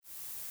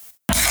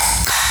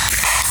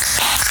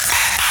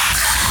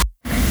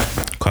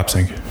clap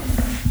sync.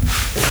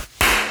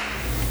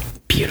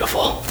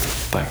 Beautiful.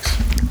 Thanks.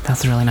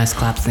 That's a really nice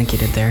clap sync you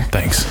did there.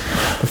 Thanks.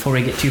 Before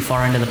we get too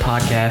far into the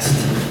podcast,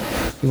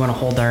 we want to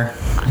hold our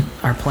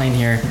plane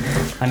here.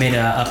 I made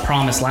a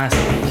promise last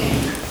week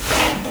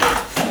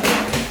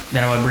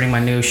that I would bring my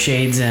new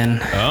shades in.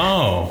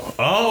 Oh,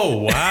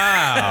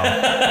 wow.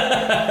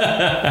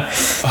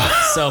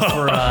 So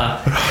for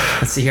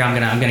let's see here, I'm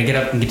gonna get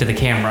up and get to the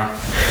camera.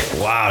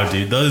 Wow,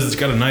 dude, those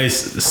got a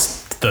nice.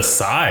 The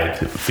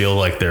side feel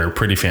like they're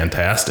pretty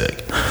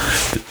fantastic.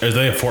 Are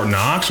they a Fort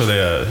Knox or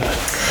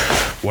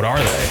what are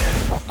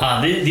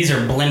they? These are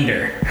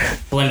Blender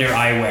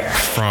eyewear.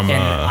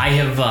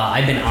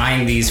 I've been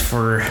eyeing these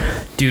for,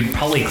 dude,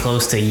 probably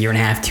close to a year and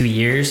a half, 2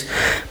 years.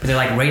 But they're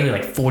like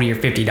regularly like $40 or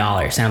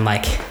 $50, and I'm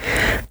like,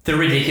 they're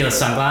ridiculous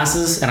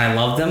sunglasses, and I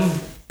love them.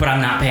 But I'm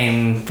not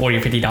paying $40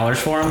 or $50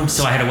 for them,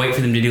 so I had to wait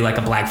for them to do like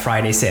a Black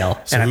Friday sale.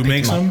 So who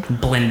makes them?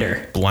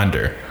 Blender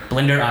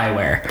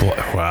eyewear.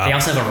 Wow. They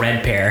also have a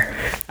red pair.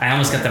 I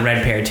almost got the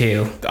red pair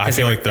too. I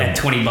feel like at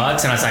 $20, and I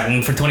was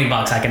like, for $20,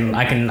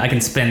 I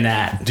can spend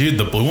that. Dude,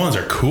 the blue ones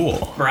are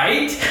cool.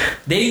 Right?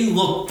 They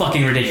look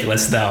fucking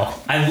ridiculous though.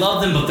 I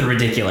love them, but they're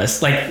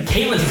ridiculous. Like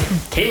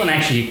Caitlin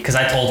actually, because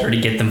I told her to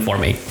get them for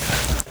me.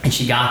 And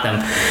she got them,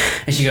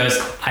 and she goes,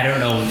 I don't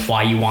know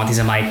why you want these.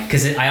 I'm like,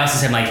 because I also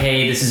said like,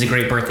 hey, this is a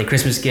great birthday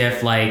Christmas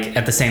gift. Like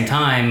at the same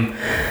time,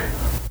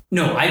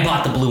 no, I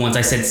bought the blue ones.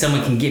 I said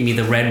someone can get me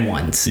the red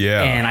ones.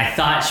 Yeah. And I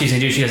thought she was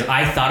gonna do it. She goes,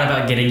 I thought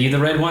about getting you the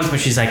red ones,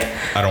 but she's like,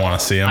 I don't want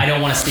to see them. I don't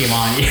want to see them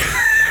on you.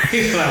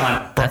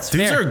 That's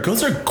fair.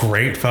 Those are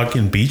great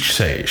fucking beach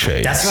shades.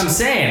 That's what I'm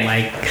saying.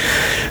 Like,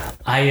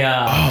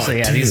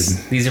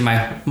 these are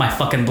my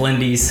fucking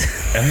blendies.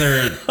 And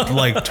they're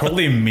like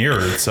totally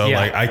mirrored, so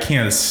like I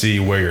can't see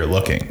where you're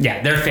looking.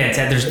 Yeah, they're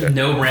fantastic. There's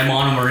no rim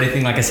on them or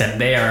anything. Like I said,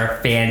 they are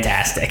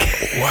fantastic.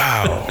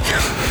 Wow.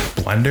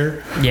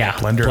 Blender? Yeah.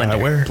 Blender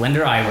eyewear?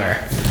 Blender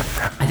eyewear.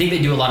 I think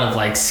they do a lot of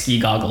like ski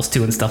goggles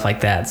too and stuff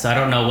like that. So I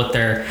don't know what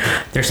their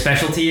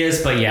specialty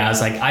is, but yeah, I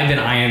was like, I've been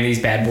eyeing these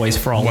bad boys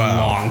for a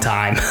long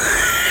time.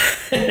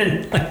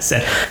 And like I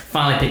said,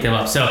 finally picked them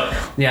up. So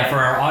yeah, for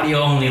our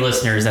audio only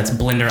listeners, that's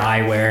Blender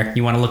eyewear.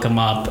 You want to look them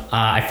up.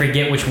 I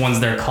forget which ones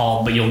they're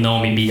called, but you'll know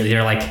them immediately.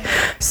 They're like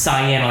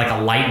cyan or like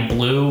a light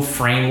blue,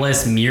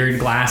 frameless, mirrored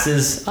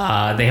glasses.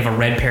 They have a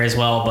red pair as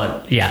well,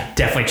 but yeah,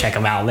 definitely check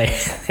them out.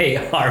 They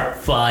are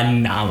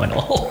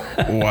phenomenal.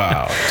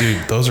 Wow,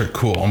 dude, those are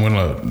cool. I'm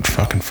gonna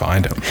fucking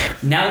find them.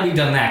 Now that we've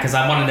done that, because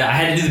I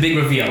had to do the big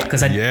reveal,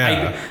 because I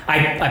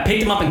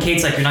picked them up and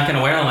Kate's like, you're not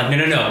gonna wear them. I'm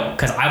like, no,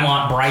 because I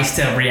want Bryce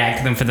to react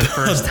to them for the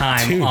first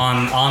time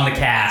on the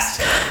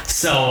cast.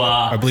 So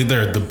I believe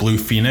they're the Blue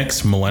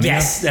Phoenix Millennia.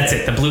 Yes, that's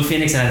it. The Blue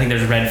Phoenix, and I think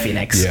there's Red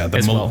Phoenix. Yeah,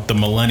 the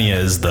Millennia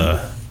is the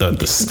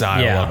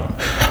style of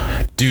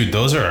them. Dude,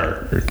 those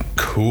are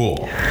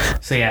cool.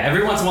 So yeah,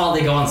 every once in a while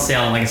they go on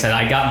sale, and like I said,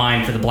 I got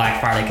mine for the Black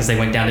Friday because they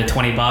went down to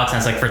 $20, and I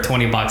was like, for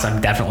 $20,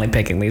 I'm definitely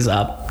picking these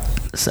up.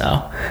 So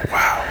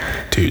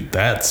wow, dude,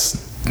 that's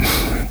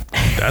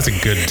a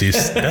good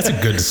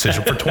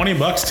decision for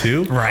 $20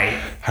 too. Right?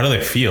 How do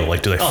they feel?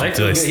 Like, do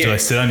they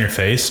sit on your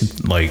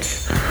face? Like,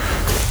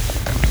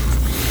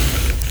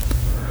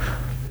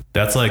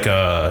 that's like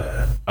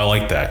I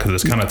like that because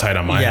it's kind of tight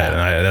on my head,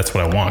 and that's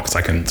what I want because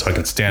I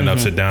can stand up,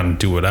 sit down, and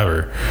do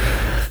whatever.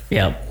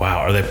 Yep.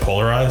 Wow, are they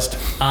polarized?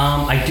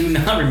 I do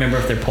not remember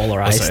if they're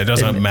polarized. Listen, it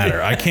doesn't matter.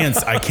 I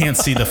can't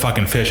see the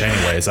fucking fish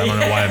anyways. I don't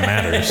know why it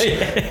matters.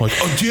 Like,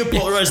 oh, do you have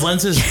polarized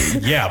lenses?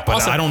 Yeah, but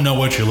also, I don't know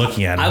what you're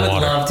looking at in I would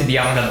water. love to be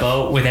out on a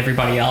boat with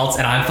everybody else,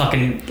 and I'm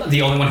fucking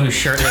the only one who's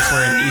shirtless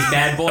wearing these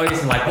bad boys.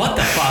 And like, what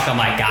the fuck? I'm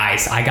like,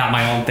 guys, I got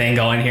my own thing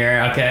going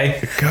here,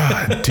 okay?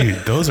 God,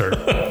 dude, those are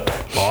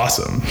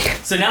awesome.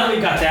 So now that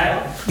we've got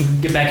that, we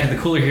can get back to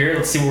the cooler here.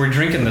 Let's see what we're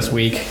drinking this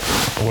week.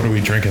 What are we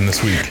drinking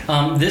this week?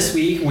 This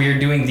week we are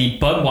doing the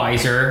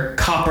Budweiser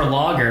Copper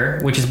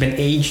Lager, which has been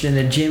aged in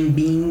a Jim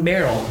Beam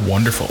barrel.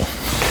 Wonderful.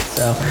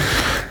 So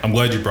I'm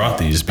glad you brought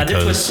these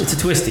because it's a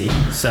twisty.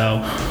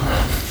 So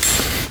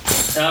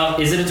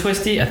is it a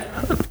twisty?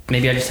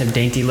 Maybe I just have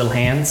dainty little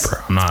hands.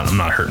 I'm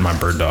not hurting my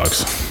bird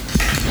dogs.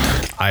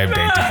 I have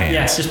dainty hands.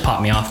 Yes, just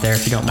pop me off there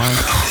if you don't mind.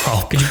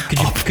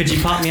 Could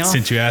you pop me off?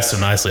 Since you asked so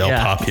nicely,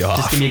 I'll pop you off.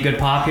 Just give me a good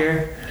pop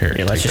here. Here,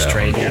 let's just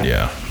trade.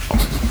 Yeah.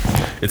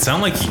 It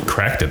sounded like you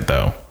cracked it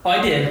though. Oh, I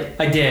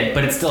did,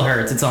 but it still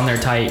hurts. It's on there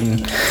tight,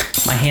 and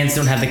my hands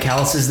don't have the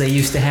calluses they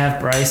used to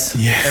have, Bryce.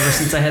 Yeah. Ever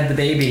since I had the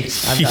baby,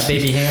 I've got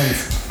baby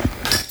hands.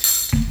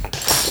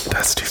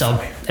 That's too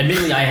funny.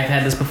 Admittedly, I have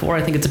had this before.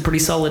 I think it's a pretty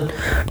solid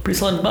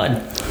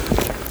bud.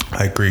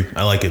 I agree.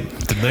 I like it.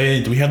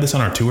 Do we have this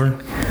on our tour?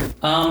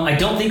 I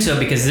don't think so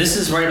because this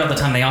is right about the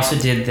time they also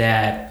did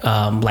that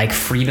like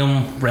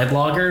Freedom Red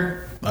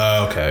Lager.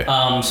 Oh, okay.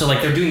 So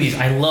like they're doing these.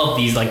 I love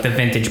these like the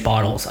vintage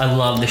bottles. I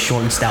love the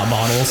short and stout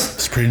bottles.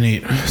 It's pretty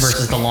neat.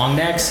 Versus the long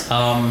necks. The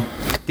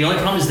only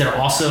problem is they're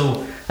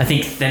also I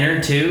think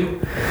thinner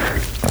too.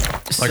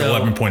 Like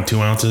 11.2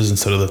 ounces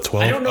instead of the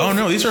 12? I don't know. Oh,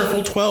 no, these are a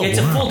full 12. It's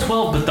a full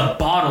 12, but the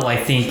bottle, I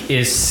think,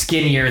 is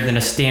skinnier than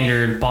a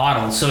standard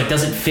bottle, so it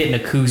doesn't fit in a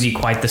koozie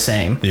quite the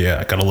same.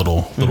 Yeah, it got a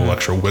little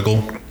extra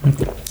wiggle.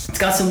 It's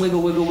got some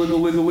wiggle.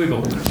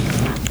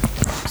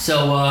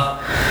 So,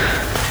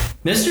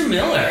 Mr.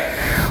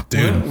 Miller,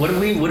 dude, what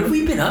have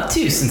we been up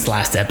to since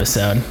last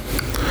episode?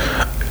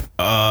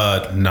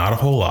 Not a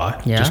whole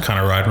lot. Yeah? Just kind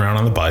of riding around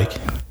on the bike.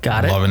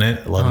 Got it. Loving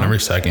it. Loving every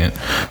second.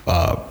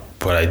 But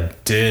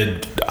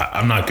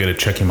I'm not good at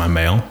checking my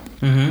mail.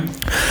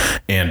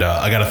 Mm-hmm. And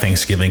I got a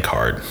Thanksgiving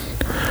card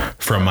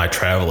from my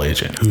travel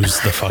agent, who's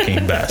the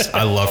fucking best.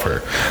 I love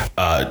her.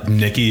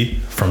 Nikki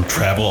from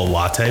Travel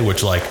Latte,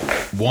 which like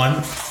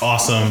one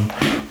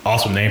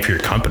awesome name for your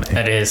company.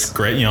 That is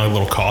great. You know, a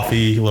little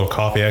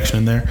coffee action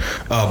in there.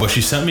 But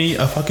she sent me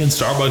a fucking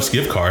Starbucks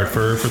gift card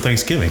for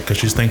Thanksgiving because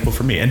she's thankful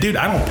for me. And dude,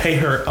 I don't pay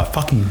her a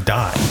fucking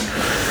dime.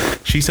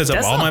 She sets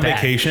up all my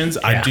vacations.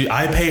 Yeah.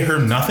 I pay her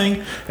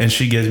nothing, and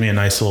she gives me a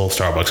nice little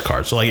Starbucks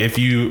card. So like if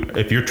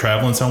you're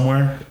traveling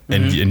somewhere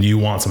and you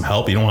want some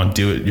help, you don't want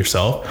to do it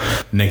yourself,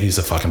 Nikki's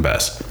the fucking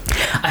best.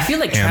 I feel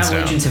like travel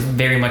agents have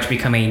very much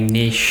become a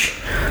niche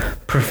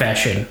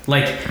profession.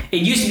 Like it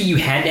used to be you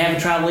had to have a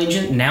travel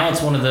agent. Now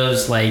it's one of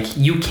those like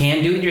you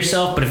can do it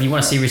yourself, but if you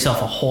want to save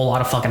yourself a whole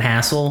lot of fucking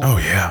hassle,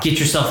 get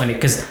yourself in it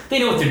because they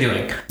know what they're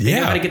doing. They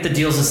know how to get the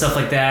deals and stuff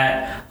like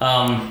that.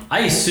 I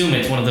assume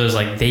it's one of those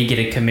like they get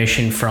a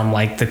commission from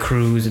like the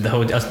cruise and the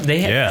hotels. They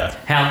have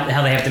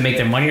how they have to make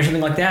their money or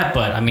something like that.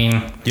 But I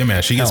mean, yeah,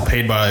 man, she gets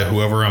paid by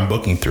whoever I'm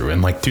booking through,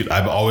 and like, dude,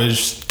 I've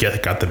always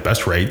got the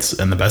best rates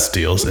and the best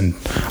deals, and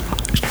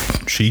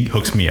she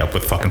hooks me up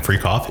with fucking free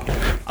coffee.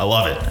 I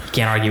love it.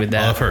 Can't argue with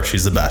that. I love her.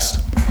 She's the best.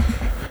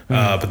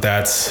 But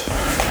that's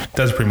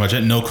pretty much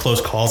it. No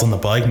close calls on the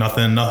bike.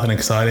 Nothing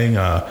exciting.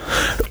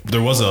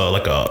 There was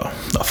a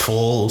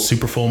full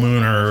super full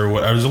moon or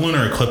what? It was a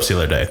lunar eclipse the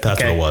other day.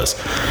 That's what it was.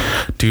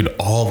 Dude,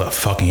 all the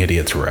fucking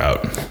idiots were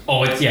out.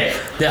 Oh, yeah.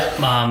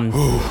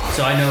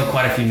 So I know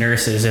quite a few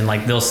nurses, and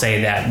like they'll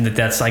say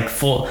that's like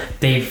full.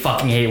 They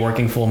fucking hate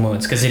working full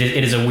moons because it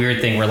is a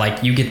weird thing where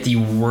like you get the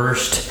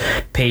worst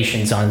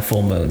patients on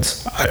full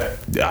moons. I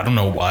don't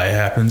know why it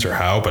happens or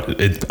how,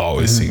 but it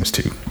always seems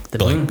to. The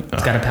moon,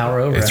 it's got a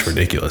power over it's us.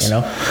 Ridiculous. You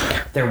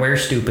know, they're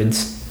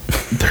wear-stupids.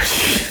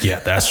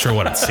 Yeah, that's sure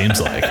what it seems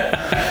like.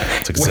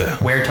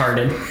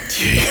 Wear-tarded.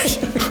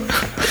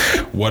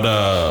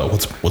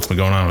 What's been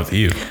going on with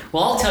you?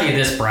 Well, I'll tell you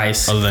this,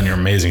 Bryce. Other than your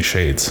amazing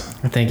shades.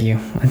 Thank you.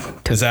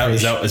 Is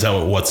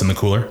that what's in the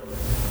cooler?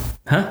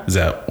 Huh? Is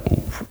that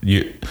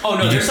you? Oh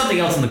no, there's something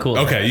else in the cooler.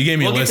 Okay, you gave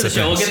me a list of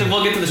things.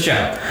 We'll get to the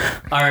show.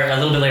 All right, a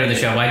little bit later in the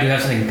show. But I do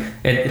have something.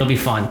 It'll be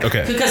fun.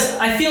 Okay. Because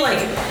I feel like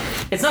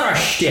it's not our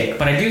shtick,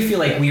 but I do feel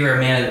like we are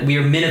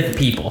men of the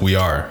people. We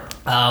are.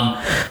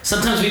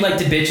 Sometimes we like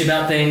to bitch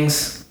about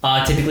things.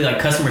 Typically like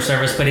customer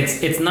service, but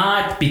it's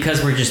not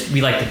because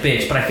we like to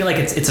bitch, but I feel like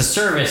it's a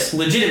service.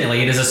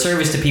 Legitimately, it is a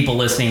service to people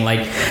listening.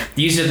 Like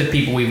these are the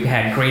people we've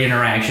had great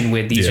interaction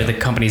with. These are the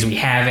companies we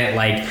haven't.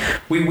 Like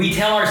we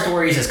tell our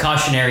stories as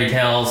cautionary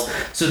tales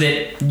so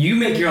that you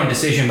make your own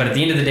decision. But at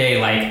the end of the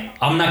day, like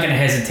I'm not gonna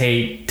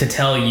hesitate to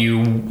tell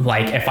you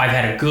like if I've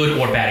had a good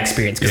or bad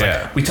experience. Because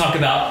like we talk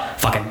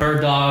about fucking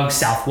Bird Dog,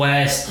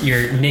 Southwest,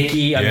 your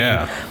Nikki.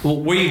 I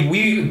mean,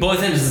 we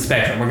both ends of the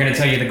spectrum. We're gonna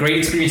tell you the great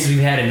experiences we've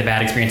had and the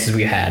bad experiences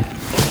we had.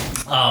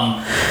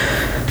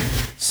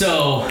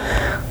 So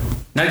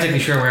not exactly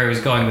sure where I was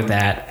going with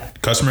that.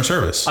 Customer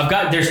service.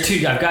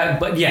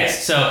 But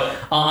yes. So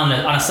on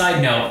a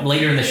side note,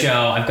 later in the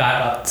show, I've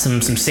got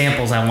some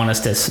samples I want us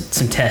to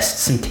some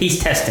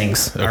taste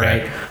testings. Okay. All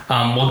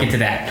right. We'll get to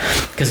that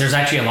because there's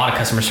actually a lot of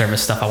customer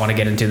service stuff I want to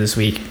get into this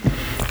week.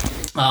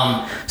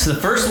 So the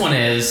first one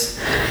is.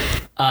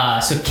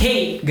 So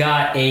Kate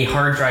got a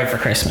hard drive for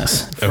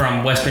Christmas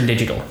from Western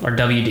Digital or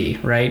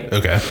WD, right?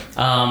 Okay.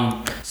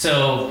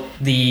 So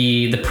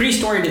the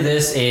pre-story to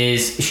this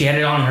is she had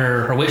it on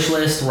her wish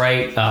list,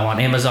 right, on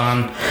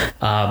Amazon.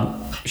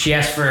 She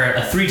asked for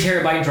a 3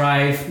 terabyte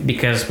drive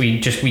because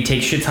we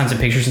take shit tons of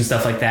pictures and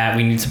stuff like that.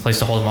 We need some place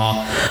to hold them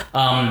all.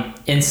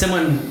 And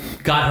someone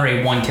got her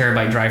a 1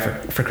 terabyte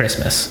drive for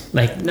Christmas.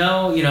 Like,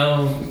 no, you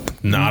know.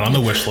 Not on the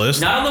wish list.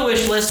 Not on the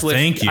wish list.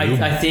 Thank you.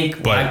 I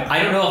think, but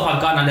I don't know if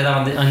I've gotten onto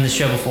that on the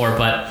show before,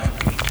 but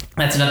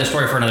that's another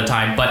story for another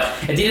time. But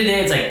at the end of the day,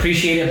 it's like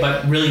appreciate it,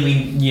 but really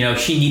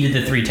she needed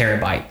the 3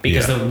 terabyte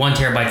because the 1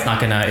 terabyte's not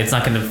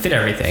gonna fit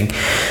everything.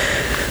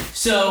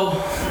 So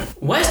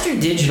Western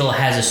Digital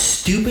has a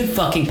stupid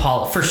fucking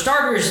policy. For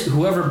starters,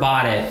 whoever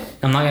bought it,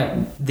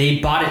 they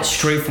bought it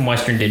straight from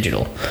Western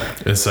Digital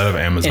instead of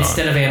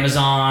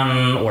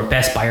Amazon or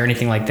Best Buy or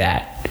anything like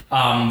that.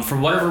 For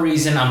whatever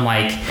reason, I'm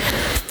like,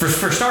 for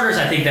starters,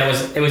 I think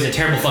it was a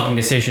terrible fucking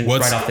decision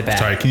right off the bat.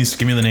 Sorry, can you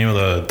give me the name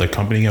of the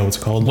company again? What's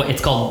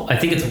it called? I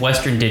think it's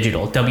Western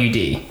Digital,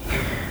 WD.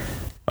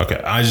 Okay,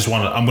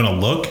 I'm going to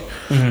look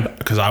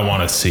because I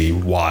want to see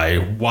why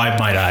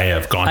might I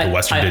have gone to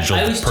Western Digital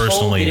I was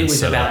personally. Told that it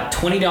was about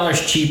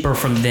 $20 cheaper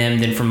from them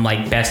than from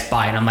like Best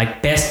Buy, and I'm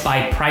like, Best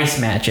Buy price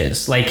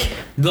matches. Like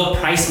they'll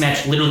price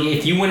match literally.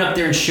 If you went up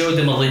there and showed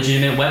them a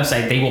legitimate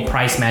website, they will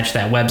price match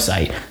that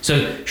website.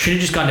 So should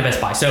have just gone to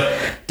Best Buy. So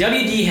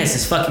WD has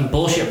this fucking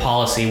bullshit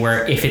policy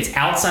where if it's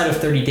outside of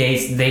 30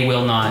 days, they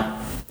will not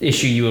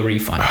issue you a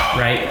refund,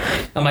 right?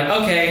 I'm like,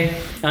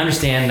 okay, I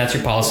understand, that's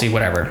your policy,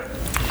 whatever.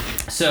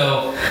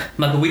 So I'm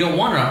like, but we don't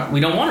want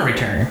to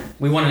return.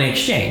 We want an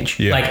exchange.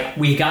 Yeah. Like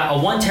we got a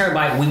 1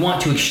 terabyte. We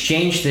want to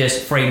exchange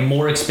this for a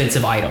more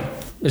expensive item.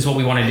 Is what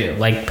we want to do.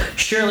 Like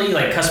surely,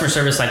 like customer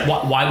service, like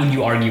why would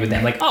you argue with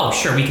them? Like, oh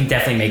sure, we can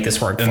definitely make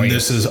this work for you. And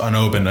this is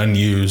unopened,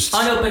 unused.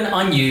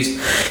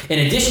 In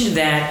addition to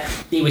that,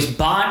 it was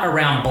bought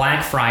around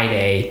Black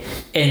Friday,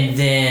 and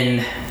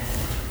then.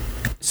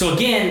 So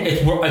again,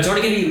 it's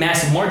already going to be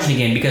massive margin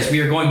again because we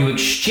are going to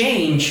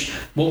exchange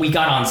what we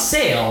got on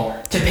sale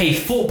to pay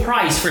full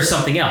price for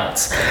something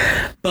else.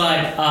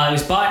 But it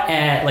was bought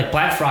at like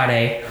Black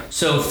Friday,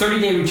 so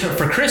 30-day return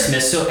for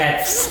Christmas. So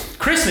at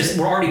Christmas,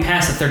 we're already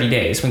past the 30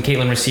 days when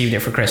Caitlin received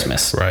it for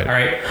Christmas. Right. All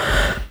right.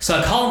 So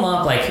I call them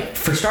up. Like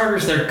for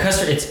starters, their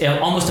customer, it's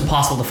almost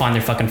impossible to find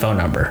their fucking phone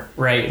number.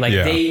 Right. Like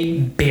they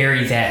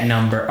bury that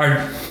number or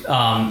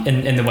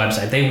in the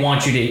website. They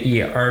want you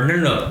to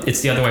no.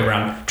 It's the other way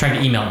around. I'm trying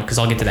to email them because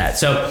I'll get to that.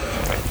 So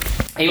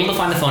able to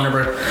find the phone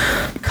number,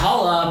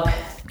 call up.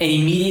 And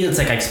immediately it's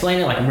like I explain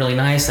it like I'm really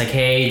nice, like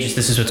hey, just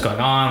this is what's going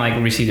on, like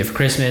we received it for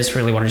Christmas,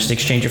 really want to just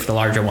exchange it for the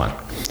larger one.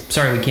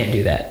 Sorry, we can't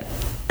do that.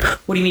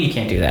 What do you mean you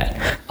can't do that?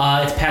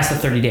 It's past the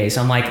 30 days.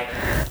 I'm like,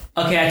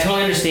 okay, I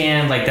totally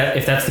understand like that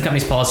if that's the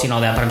company's policy and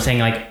all that, but I'm saying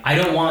like I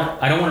don't want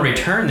to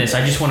return this.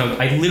 I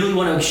literally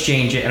want to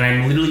exchange it, and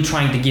I'm literally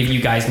trying to give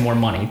you guys more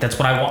money. That's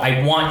what I want.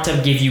 I want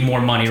to give you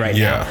more money right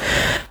now.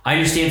 I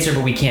understand, sir,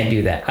 but we can't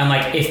do that. I'm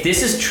like, if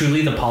this is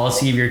truly the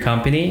policy of your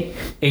company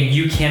and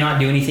you cannot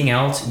do anything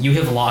else, you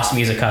have lost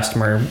me as a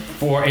customer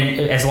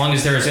as long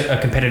as there's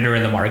a competitor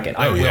in the market.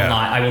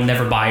 I will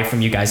never buy from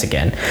you guys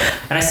again.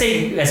 And I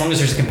say as long as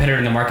there's a competitor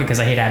in the market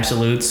because I hate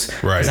absolutes.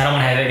 Right. Because I don't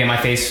want to have it in my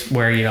face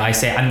where I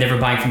say I'm never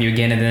buying from you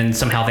again, and then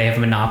somehow they have a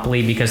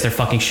monopoly because they're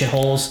fucking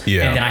shitholes.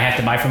 Yeah. And then I have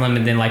to buy from them,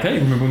 and then like, hey,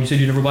 remember when you said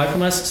you never buy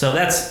from us? So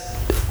that's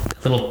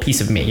a little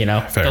piece of me,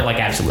 Fair. Don't like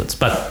absolutes.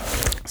 But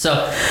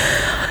so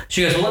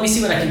she goes, well, let me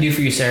see what I can do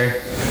for you,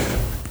 sir.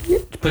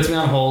 Puts me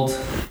on hold.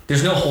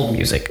 There's no hold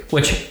music,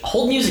 which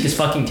hold music is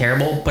fucking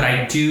terrible, but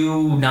I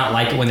do not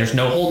like it when there's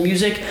no hold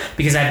music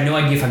because I have no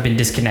idea if I've been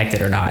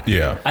disconnected or not.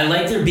 Yeah. I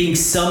like there being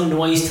some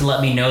noise to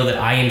let me know that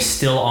I am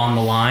still on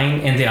the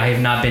line and that I have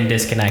not been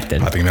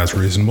disconnected. I think that's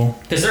reasonable.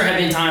 Because there have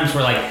been times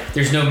where like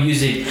there's no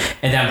music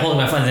and then I'm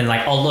holding my phone and then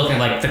like I'll look and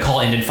like the call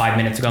ended 5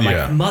 minutes ago. I'm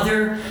like,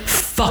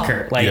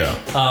 motherfucker. Like,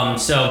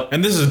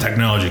 and this is a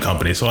technology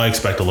company, so I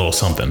expect a little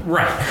something.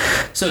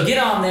 Right. So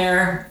get on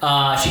there.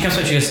 She comes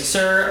up, she goes,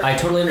 sir, I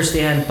totally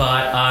understand,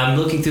 but I'm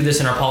looking through this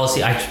in our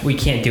policy. We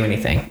can't do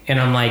anything. And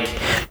I'm like,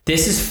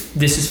 this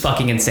is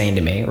fucking insane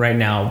to me right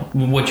now.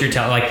 What you're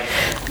telling, like,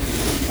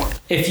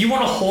 if you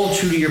want to hold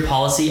true to your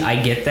policy,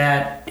 I get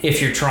that.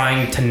 If you're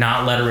trying to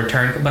not let a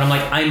return, but I'm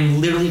like,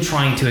 I'm literally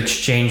trying to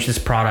exchange this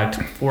product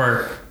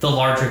for the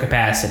larger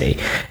capacity.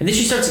 And then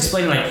she starts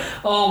explaining like,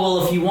 oh,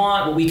 well, if you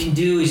want, what we can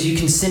do is you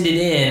can send it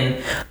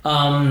in,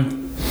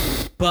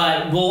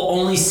 but we'll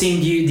only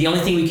send you, the only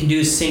thing we can do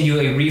is send you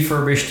a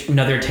refurbished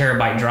another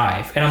terabyte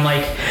drive. And I'm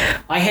like,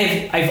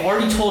 I've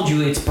already told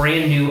you it's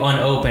brand new,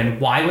 unopened.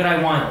 Why would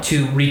I want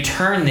to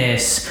return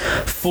this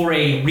for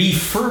a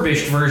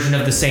refurbished version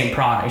of the same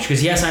product?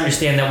 Because yes, I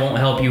understand that won't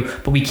help you,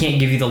 but we can't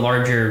give you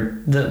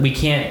we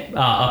can't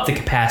up the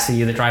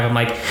capacity of the drive. I'm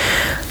like,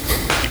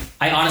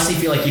 I honestly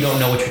feel like you don't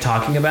know what you're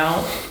talking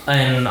about,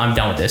 and I'm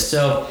done with this.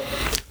 So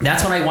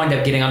that's when I wind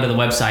up getting onto the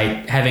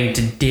website, having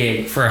to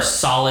dig for a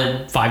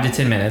solid 5 to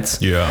 10 minutes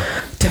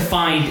to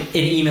find an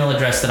email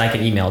address that I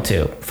can email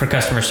to for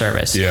customer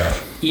service. Yeah.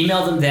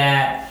 Email them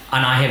that,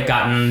 and I have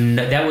gotten,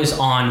 that was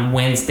on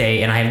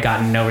Wednesday, and I have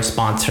gotten no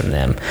response from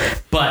them.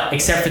 But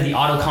except for the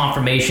auto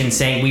confirmation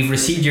saying we've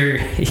received your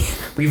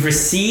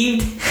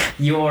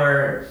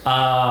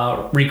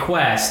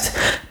request,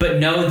 but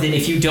know that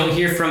if you don't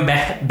hear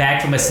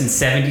back from us in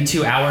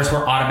 72 hours,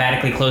 we're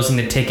automatically closing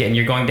the ticket and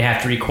you're going to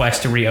have to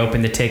request to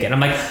reopen the ticket. I'm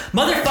like,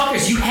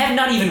 motherfuckers, you have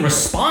not even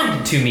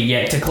responded to me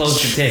yet to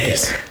close the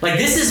ticket. Like,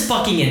 this is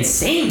fucking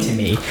insane to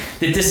me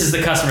that this is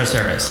the customer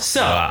service.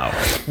 So,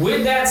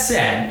 with that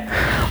said,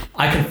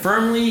 I can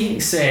firmly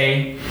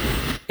say,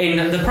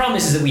 and the problem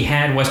is that we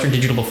had Western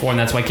Digital before, and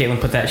that's why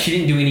Caitlin put that. She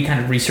didn't do any kind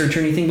of research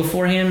or anything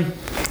beforehand.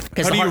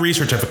 How do you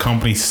research if a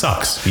company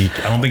sucks? I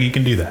don't think you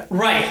can do that.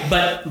 Right,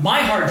 but my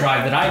hard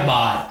drive that I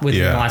bought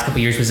within the last couple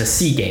of years was a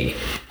Seagate,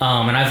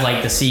 and I've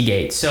liked the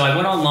Seagate. So I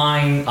went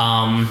online,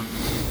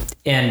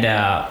 And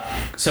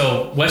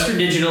so Western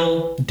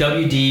Digital,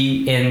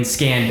 WD, and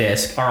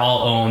SanDisk are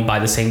all owned by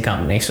the same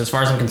company. So as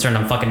far as I'm concerned,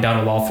 I'm fucking done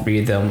with all three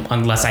of them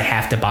unless I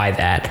have to buy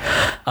that.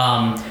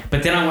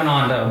 But then I went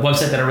on a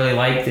website that I really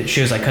like that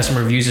shows like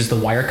customer reviews is the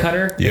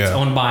Wirecutter. Yeah. It's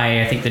owned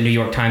by I think the New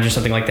York Times or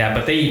something like that.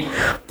 But they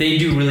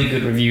do really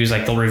good reviews.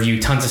 Like they'll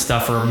review tons of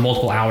stuff for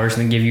multiple hours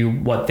and then give you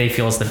what they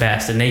feel is the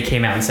best. And they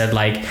came out and said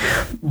like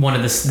one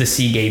of the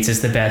Seagates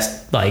is the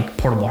best like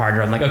portable hard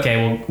drive. I'm like,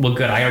 okay, well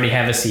good. I already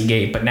have a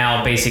Seagate, but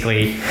now basically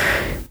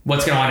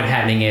what's going to wind up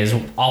happening is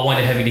I'll wind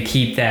up having to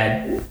keep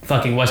that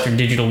fucking Western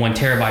Digital 1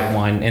 terabyte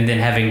one and then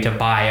having to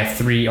buy a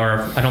 3,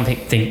 or I don't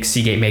think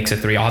Seagate makes a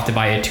 3. I'll have to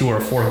buy a 2 or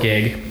 4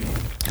 gig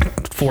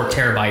 4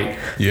 terabyte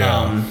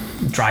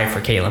drive for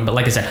Caitlin. But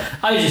like I said,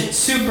 I was just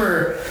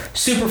super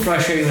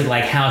frustrated with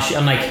like how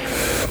I'm like,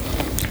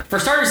 for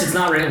starters, it's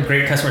not really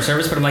great customer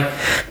service, but I'm like,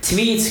 to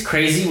me, it's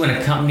crazy when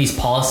a company's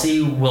policy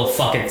will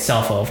fuck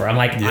itself over. I'm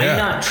like, I'm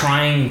not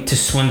trying to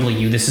swindle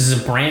you. This is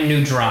a brand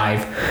new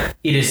drive.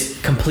 It is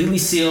completely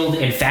sealed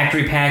in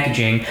factory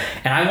packaging,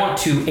 and I want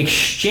to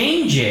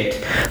exchange it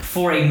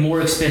for a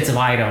more expensive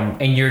item,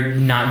 and you're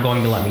not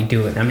going to let me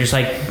do it. And I'm just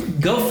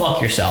like, go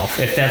fuck yourself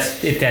if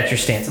that's your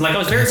stance. And like, I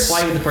was very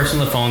polite with the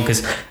person on the phone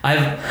because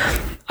I'm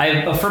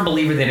a firm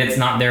believer that it's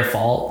not their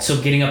fault. So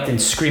getting up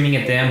and screaming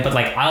at them, but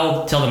like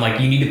I'll tell them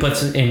like you need to put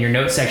some in your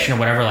notes section or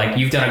whatever. Like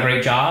you've done a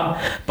great job,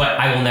 but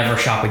I will never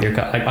shop with your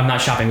like I'm not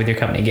shopping with your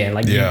company again.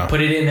 Like you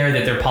put it in there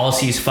that their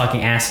policy is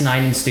fucking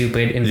asinine and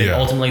stupid, and that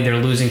ultimately they're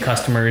losing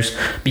customers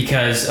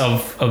because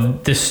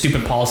of this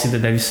stupid policy that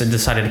they've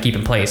decided to keep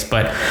in place.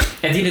 But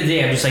at the end of the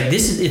day, I'm just like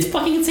it's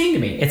fucking insane to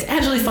me. It's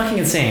absolutely fucking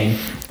insane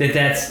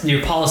that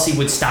your policy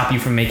would stop you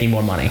from making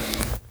more money.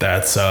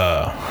 That's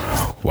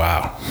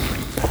wow.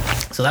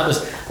 So that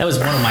was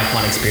one of my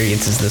fun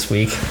experiences this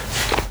week.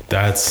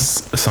 That's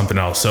something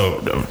else.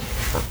 So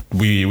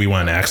we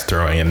went axe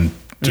throwing and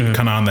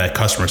kind of on that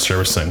customer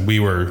service thing. We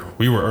were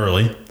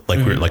early,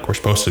 like we're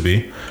supposed to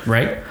be,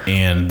 right?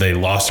 And they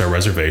lost our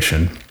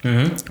reservation,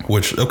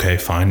 which okay,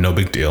 fine, no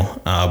big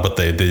deal. But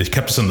they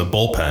kept us in the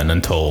bullpen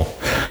until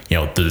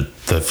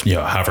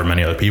the however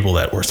many other people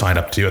that were signed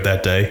up to it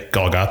that day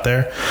all got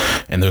there,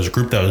 and there was a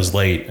group that was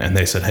late, and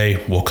they said,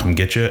 hey, we'll come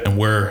get you, and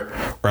we're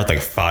at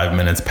like 5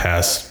 minutes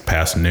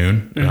past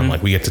noon, and I'm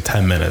like, we get to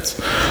 10 minutes,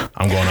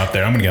 I'm going up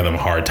there, I'm gonna give them a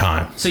hard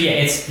time. So yeah,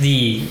 it's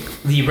the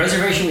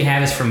reservation we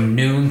have is from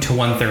noon to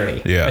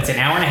 1:30. Yeah, it's an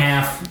hour and a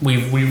half. We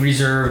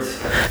reserved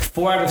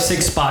 4 out of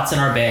 6 spots in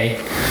our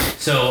bay.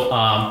 So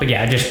but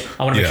yeah,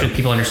 I want to make sure that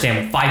people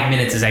understand 5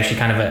 minutes is actually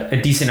kind of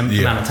a decent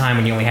amount of time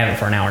when you only have it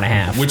for an hour and a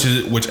half,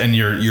 and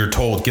you're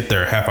told get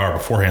there a half hour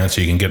beforehand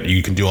so you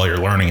can do all your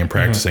learning and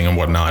practicing and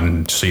whatnot,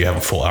 and so you have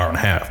a full hour and a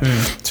half.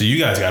 So you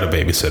guys got a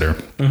babysitter,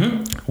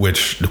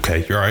 which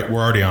okay, you're right,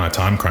 we're already on a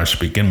time crunch to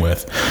begin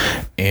with,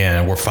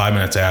 and we're 5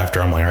 minutes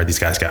after. I'm like, all right, these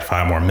guys got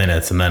 5 more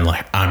minutes, and then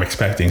like I'm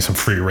expecting some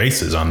free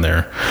races on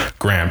their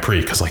Grand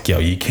Prix because like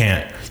you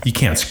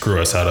can't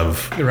screw us out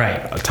of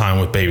a time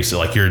with babysitter.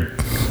 Like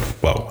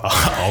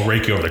I'll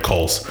rake you over the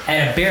coals.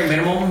 At a bare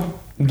minimum,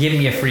 give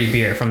me a free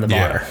beer from the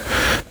bar.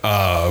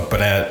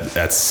 But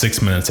at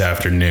 6 minutes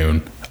after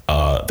noon,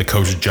 the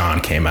coach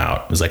John came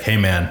out. It was like, hey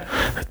man,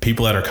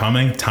 people that are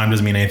coming, time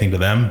doesn't mean anything to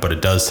them, but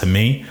it does to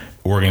me.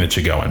 We're gonna get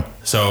you going.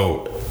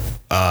 So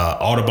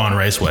Audubon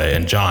Raceway,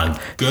 and John,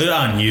 good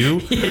on you.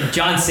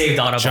 John saved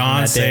Audubon.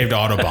 John saved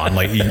Audubon.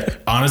 Like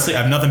honestly,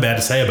 I have nothing bad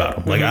to say about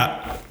him. Like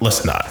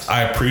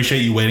I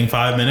appreciate you waiting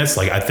 5 minutes.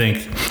 Like I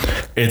think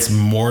it's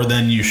more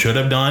than you should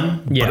have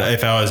done. Yeah. But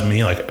if I was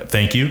me, like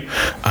thank you.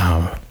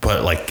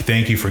 But like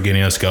thank you for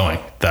getting us going.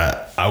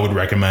 That I would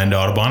recommend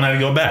Audubon. I'd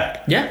go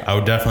back. Yeah. I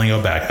would definitely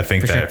go back. I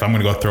think if I'm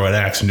gonna go throw an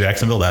axe in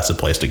Jacksonville, that's the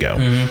place to go.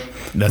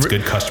 That's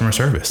good customer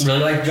service. Really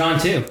like John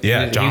too.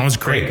 Yeah, John was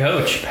great.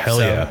 Coach.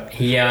 Hell yeah.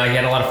 He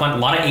had a lot of fun. A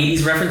lot of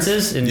 80s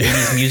references and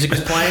 80s music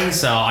was playing,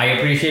 so I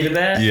appreciated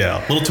that. Yeah,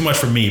 a little too much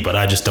for me, but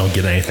I just don't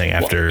get anything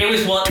after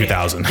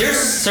 2000. There's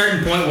a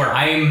certain point where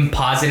I'm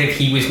positive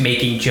he was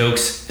making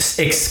jokes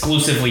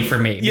exclusively for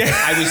me. Yeah.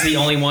 I was the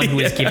only one who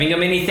was giving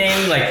him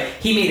anything. Like,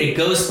 he made a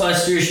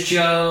Ghostbusters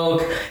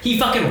joke. He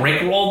fucking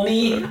rickrolled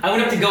me. I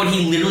went up to go and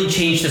he literally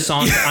changed the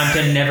song to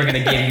I'm Never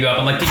Gonna Give You Up.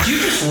 I'm like, did you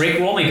just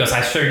rickroll me? He goes,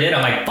 I sure did.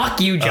 I'm like, fuck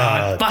you,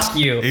 John. Fuck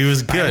you. He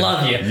was good. I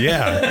love you.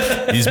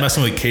 Yeah. He's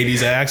messing with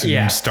Katie's axe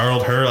and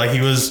startled her. Like,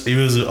 he was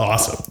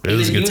awesome. It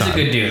was a good time.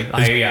 He was a good dude.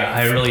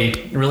 I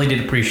really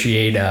did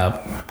appreciate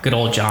good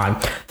old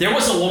John. There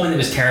was a woman that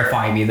was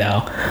terrifying me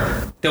though.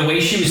 The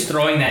way she was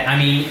throwing that, I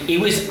mean,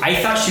 I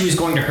thought she was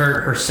going to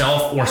hurt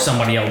herself or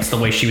somebody else the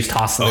way she was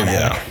tossing that.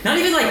 Yeah. Like, not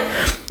even like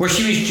where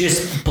she was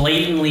just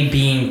blatantly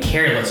being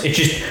careless. It's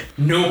just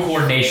no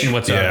coordination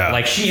whatsoever. Yeah.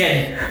 Like she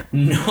had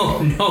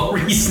no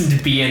reason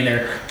to be in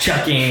there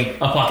chucking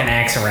a fucking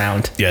axe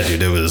around. Yeah,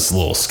 dude, it was a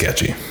little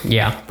sketchy.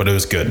 Yeah. But it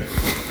was good.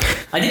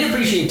 I did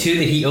appreciate too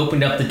that he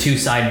opened up the 2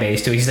 side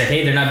bays too. He's like,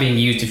 hey, they're not being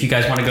used. If you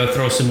guys want to go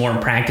throw some more in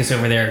practice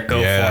over there,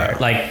 go for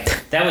it.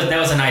 Like that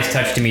was a nice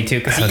touch to me too,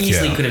 because he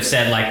easily could have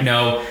said like,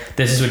 no,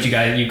 this is what you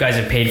guys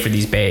have paid for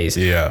these bays.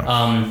 Yeah.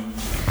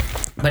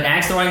 But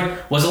axe throwing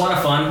was a lot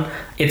of fun.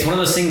 It's one of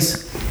those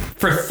things,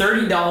 for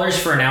 $30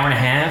 for an hour and a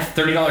half,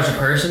 $30 a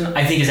person,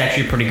 I think is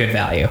actually pretty good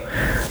value.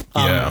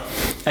 Yeah.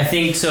 I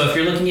think so. If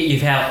you're looking at, you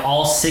have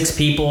all 6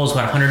 people is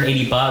about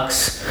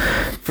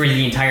 $180 for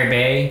the entire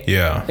bay.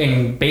 Yeah.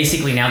 And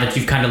basically, now that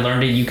you've kind of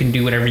learned it, you can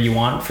do whatever you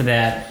want for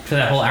that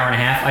whole hour and a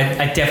half.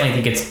 I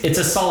definitely think it's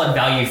a solid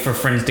value for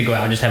friends to go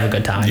out and just have a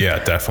good time.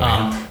 Yeah,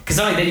 definitely. Because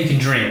not only that, you can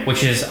drink,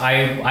 which is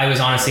I was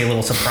honestly a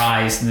little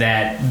surprised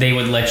that they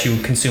would let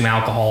you consume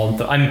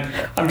alcohol.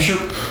 I'm sure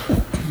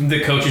the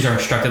coaches are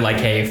instructed like,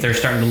 hey, if they're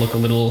starting to look a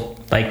little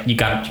like you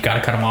gotta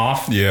cut them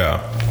off.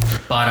 Yeah.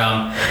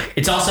 But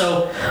it's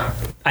also,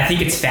 I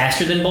think it's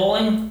faster than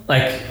bowling.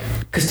 Like,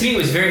 because to me it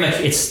was very much,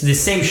 it's the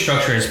same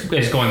structure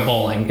as going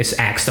bowling. It's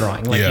axe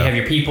throwing. Like, you have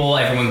your people,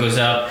 everyone goes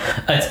up.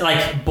 It's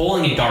like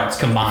bowling and darts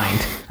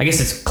combined. I guess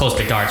it's close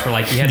to darts, where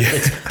like you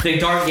have the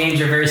dart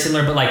games are very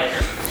similar, but like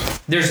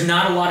there's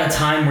not a lot of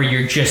time where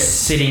you're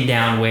just sitting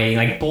down waiting.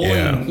 Like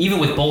bowling, even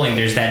with bowling,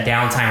 there's that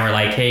downtime where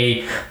like,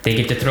 hey, they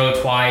get to throw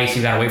twice.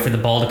 You got to wait for the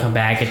ball to come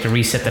back, get to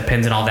reset the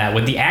pins and all that.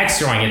 With the axe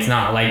throwing, it's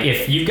not. Like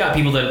if you've got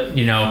people that,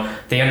 you know,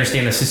 they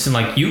understand the system,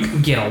 like you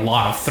can get a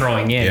lot of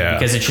throwing in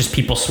because it's just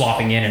people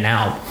swapping in and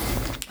out.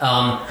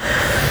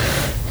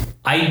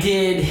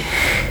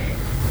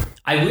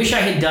 I wish I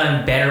had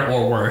done better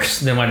or worse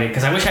than what I did,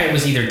 because I wish I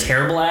was either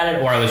terrible at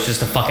it or I was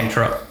just a fucking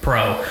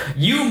pro.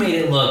 You made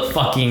it look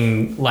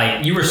fucking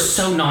like you were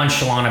so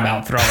nonchalant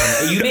about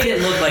throwing. You made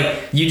it look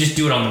like you just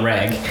do it on the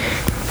reg.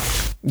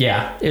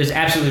 Yeah, it was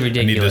absolutely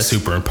ridiculous. I need to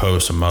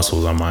superimpose some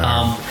muscles on my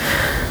arm.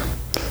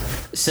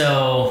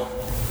 So,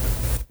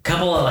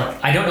 couple of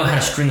like, I don't know how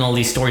to string all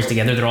these stories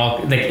together. They're all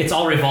like, it's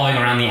all revolving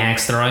around the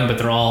axe throwing, but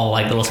they're all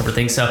like little separate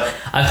things. So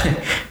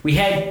we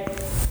had,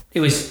 it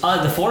was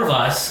the 4 of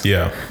us.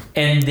 Yeah.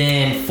 And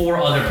then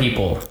 4 other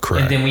people.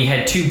 Correct. And then we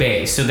had 2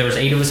 bays. So there was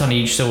 8 of us on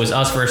each. So it was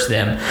us versus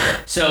them.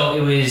 So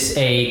it was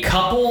a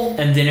couple,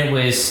 and then it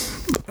was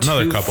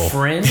another 2 couple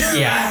friends.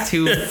 Yeah,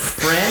 2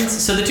 friends.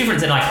 So the 2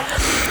 friends, and like,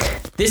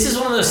 this is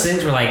one of those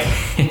things where like,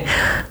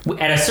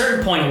 at a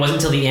certain point, it wasn't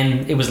until the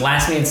end, it was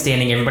last man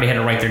standing, everybody had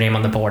to write their name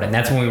on the board. And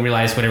that's when we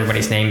realized what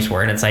everybody's names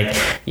were. And it's like,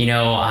 you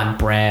know, I'm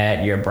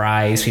Brett, you're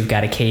Bryce, we've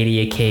got a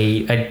Katie, a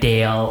Kate, a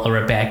Dale, a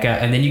Rebecca,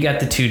 and then you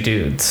got the 2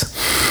 dudes.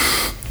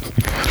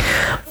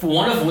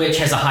 One of which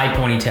has a high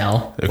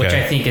ponytail, which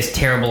I think is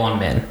terrible on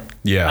men.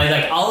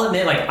 Yeah. I'll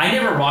admit, like, I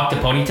never rocked a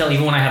ponytail.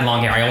 Even when I had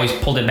long hair, I always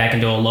pulled it back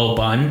into a low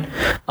bun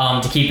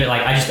to keep it,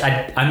 like,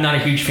 I'm not a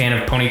huge fan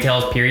of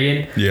ponytails,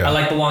 period. Yeah. I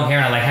like the long hair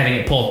and I like having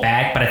it pulled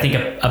back, but I think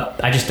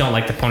I just don't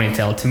like the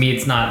ponytail. To me,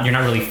 it's not, you're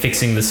not really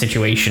fixing the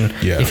situation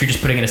if you're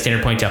just putting in a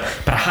standard ponytail.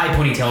 But a high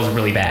ponytail is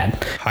really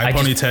bad. High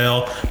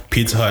ponytail,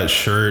 Pizza Hut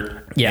shirt,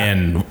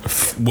 and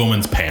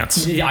women's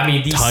pants. I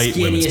mean, these tight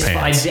women's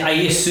pants. I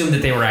assume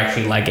that they were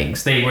actually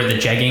leggings. They were the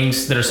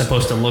jeggings that are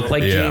supposed to look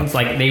like jeans.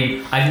 Like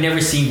I've never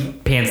seen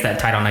pants that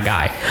tight on a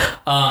guy.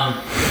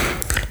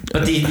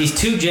 But these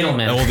 2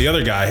 gentlemen. Well, the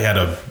other guy had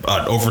an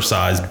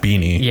oversized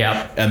beanie.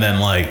 Yeah. And then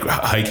like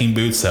hiking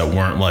boots that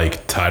weren't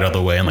like tied all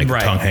the way and like the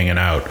tongue hanging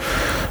out.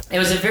 It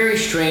was a very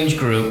strange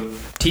group.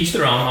 Teach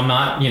their own. I'm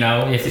not, you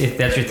know, if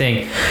that's your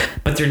thing.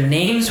 But their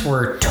names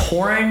were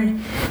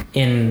Torrin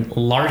and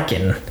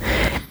Larkin.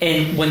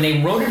 And when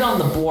they wrote it on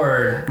the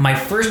board, my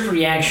first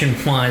reaction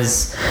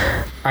was,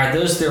 are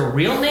those their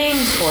real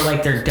names or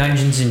like their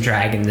Dungeons and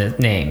Dragons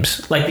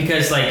names? Like,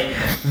 because like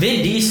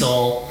Vin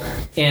Diesel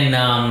in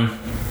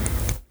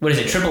what is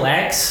it, Triple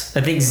X?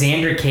 I think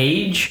Xander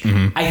Cage.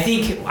 Mm-hmm. I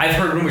think I've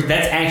heard rumors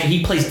that's actually,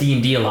 he plays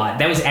D&D a lot.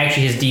 That was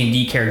actually his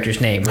D&D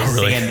character's name, was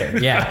Xander.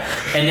 Yeah,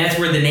 and that's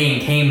where the name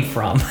came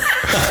from.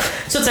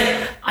 So it's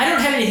like, I don't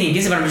have anything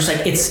against it, but I'm just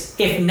like,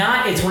 if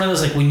not, it's one of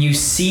those like, when you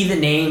see the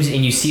names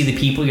and you see the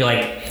people, you're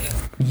like,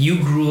 you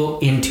grew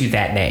into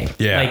that name.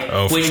 Yeah.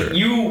 Like when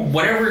you,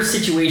 whatever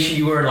situation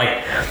you were,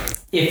 like,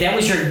 if that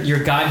was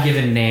your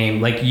God-given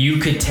name, like you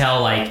could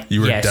tell, like,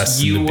 you were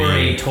you were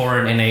a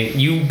Torrin and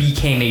you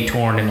became a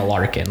Torrin and a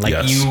Larkin.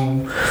 Like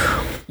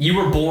you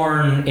were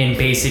born and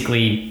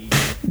basically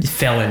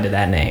fell into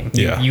that name.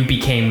 You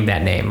became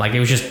that name. Like,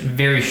 it was just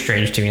very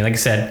strange to me. Like I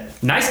said,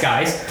 nice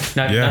guys.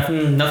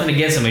 Nothing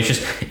against them. It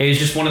was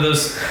just one of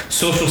those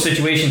social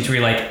situations where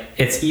you're like,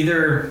 it's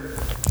either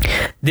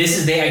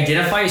they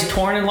identify as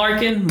Torrin and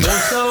Larkin more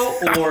so,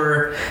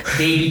 or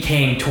they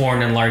became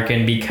Torrin and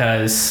Larkin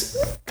because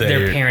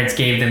their parents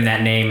gave them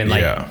that name, and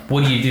like,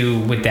 what do you do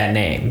with that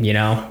name? You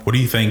know? What do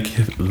you think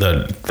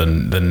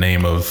the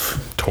name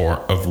of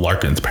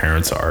Larkin's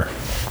parents are?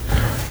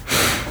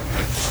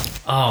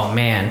 Oh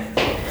man,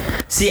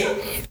 see,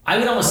 I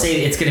would almost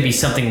say it's going to be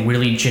something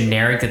really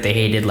generic that they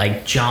hated,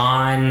 like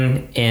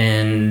John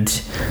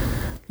and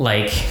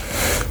like.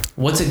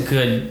 What's a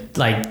good,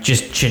 like,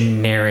 just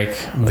generic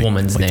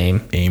woman's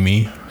name?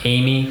 Amy,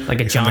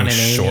 like a John and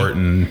Amy. Short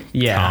and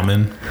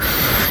common.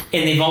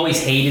 And they've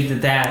always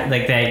hated that,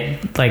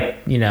 like,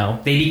 you know,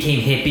 they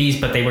became hippies,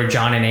 but they were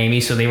John and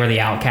Amy, so they were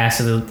the outcasts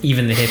of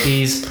even the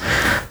hippies.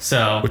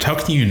 So, which, how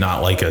can you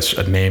not like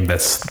a name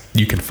that's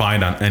you can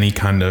find on any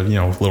kind of, you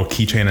know, little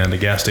keychain at a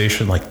gas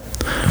station? Like,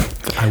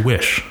 I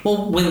wish.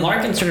 Well, when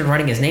Larkin started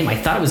writing his name, I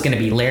thought it was going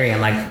to be Larry. I'm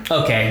like,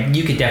 okay,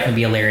 you could definitely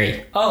be a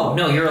Larry. Oh,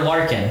 no, you're a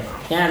Larkin.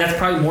 Yeah, that's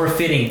probably more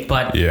fitting,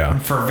 but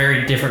for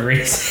very different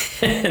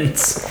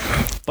reasons.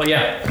 But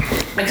yeah,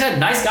 like I said,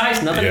 nice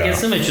guys, nothing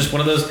against them. It's just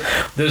one of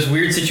those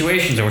weird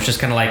situations where it's just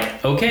kind of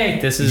like, okay,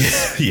 this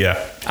is...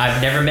 Yeah.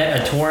 I've never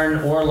met a Torn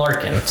or a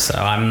Larkin, so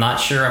I'm not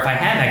sure if I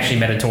have actually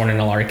met a Torn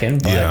and a Larkin.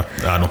 But yeah,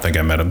 I don't think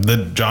I met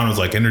him. John was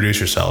like, introduce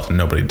yourself, and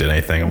nobody did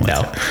anything. I'm like,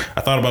 no.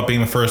 I thought about being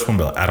the first one,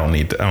 but I don't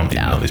need to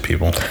know these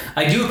people.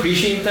 I do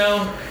appreciate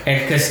though, and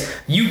because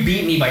you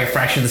beat me by a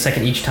fraction of a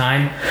second each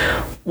time.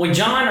 When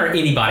John or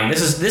anybody,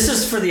 this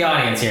is for the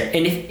audience here,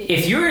 and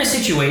if you're in a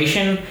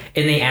situation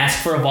and they ask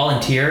for a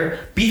volunteer,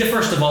 be the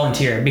first to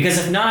volunteer, because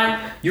if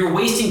not, you're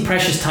wasting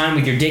precious time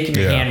with your dick in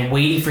your hand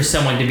waiting for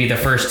someone to be the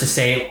first to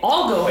say,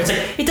 I'll go. It's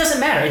like, it doesn't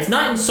matter. It's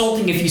not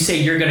insulting if you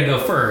say you're going to go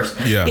first.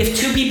 Yeah. If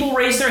two people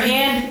raise their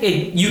hand,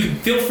 you can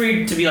feel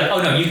free to be like,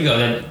 oh no, you can go,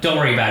 then don't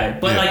worry about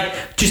it. But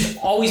like, just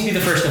always be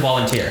the first to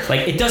volunteer.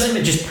 Like, it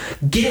doesn't, just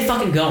get it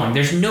fucking going.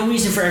 There's no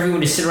reason for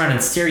everyone to sit around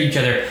and stare at each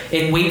other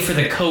and wait for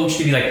the coach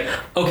to be like,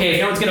 okay,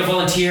 if no one's going to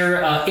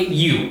volunteer,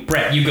 you,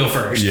 Brett, you go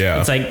first. Yeah.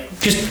 It's like,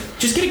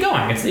 just get it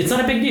going. It's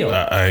not a big deal.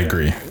 I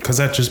agree, because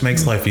that just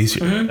makes life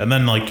easier. Mm-hmm. And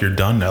then like you're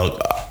done now.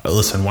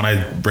 Listen, when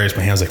I raised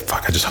my hand, I was like,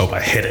 fuck, I just hope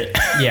I hit it.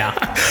 Yeah.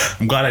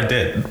 I'm glad I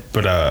did,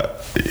 but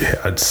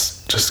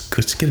it's just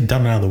get it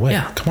done out of the way.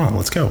 Yeah. Come on,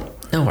 let's go.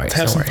 No worries. Let's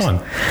have some fun.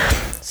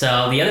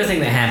 So the other thing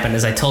that happened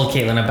is I told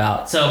Caitlin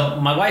about. So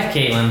my wife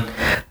Caitlin,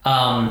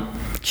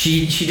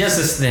 she does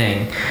this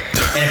thing,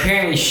 and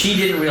apparently she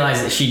didn't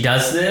realize that she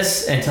does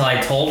this until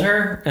I told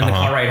her in the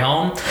car ride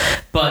home.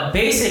 But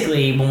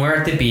basically, when we're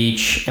at the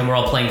beach and we're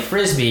all playing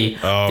frisbee,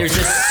 there's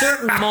a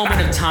certain moment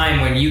of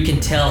time when you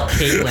can tell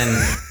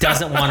Caitlin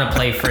doesn't want to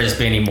play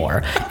frisbee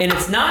anymore. And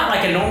it's not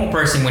like a normal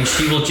person when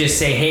she will just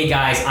say, hey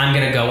guys, I'm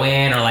going to go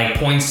in, or like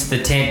points to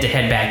the tent to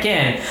head back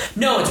in.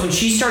 No, it's when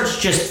she starts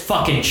just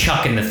fucking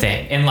chucking the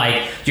thing. And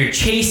like, you're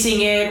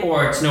chasing it,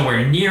 or it's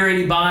nowhere near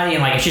anybody.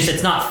 And like,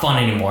 it's not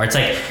fun anymore. It's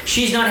like,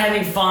 she's not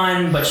having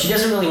fun, but she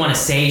doesn't really want to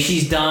say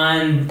she's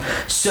done.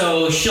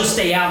 So she'll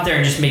stay out there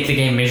and just make the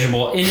game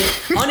miserable. And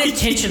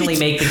unintentionally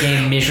make the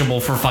game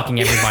miserable for fucking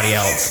everybody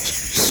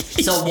else.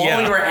 So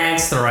while we were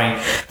axe throwing,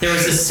 there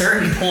was a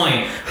certain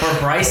point where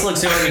Bryce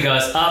looks over and he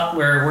goes,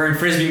 we're in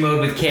frisbee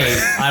mode with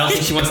Kate. I don't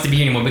think she wants to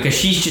be anymore, because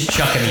she's just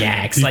chucking the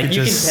axe. You can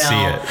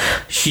tell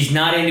she's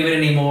not into it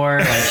anymore.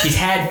 Like, she's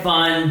had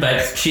fun,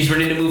 but she's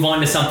ready to move on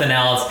to something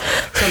else.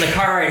 So in the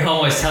car ride home,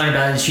 I was telling her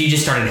about it, and she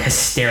just started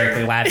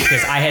hysterically laughing,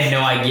 because I had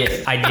no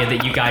idea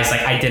that you guys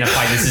like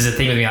identified this as a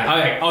thing with me.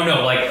 Like, oh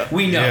no, like,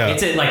 we know. Yeah.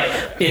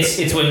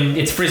 It's when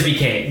it's frisbee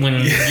Kate.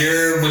 When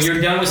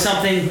you're done with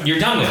something, you're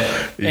done with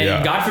it.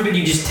 And God forbid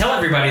you just tell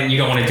everybody that you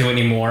don't want to do it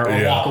anymore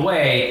or walk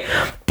away.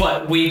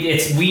 But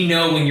we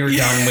know when you're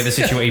done with the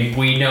situation.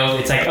 We know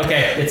it's like,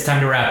 okay, it's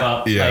time to wrap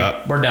up. Yeah.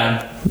 Like, we're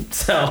done.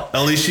 So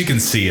at least she can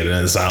see it,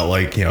 and it's not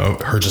like,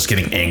 her just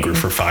getting angry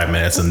for 5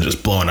 minutes and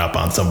just blowing up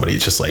on somebody.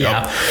 It's just like,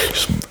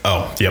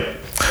 yep.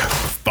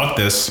 Fuck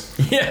this.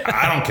 Yeah.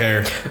 I don't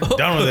care.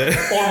 Done with it.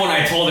 Or when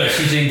I told her,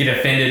 she didn't get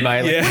offended by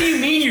it. Like, what do you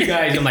mean, you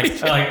guys? I'm like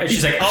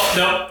she's like, oh,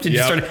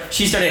 no.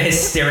 She started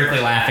hysterically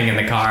laughing in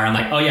the car. I'm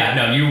like, oh, yeah,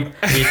 no,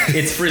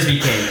 it's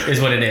frisbee cake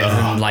is what it is.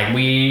 And like,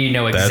 we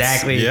know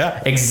exactly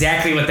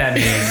what that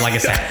means. Like I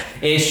said,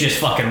 it's just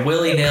fucking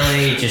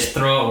willy-nilly. Just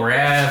throw it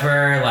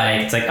wherever.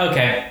 Like, it's like,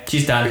 okay,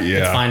 she's done. Yeah.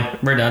 It's fine.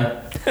 We're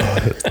done.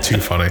 Too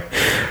funny.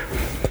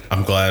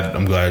 I'm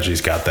glad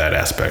she's got that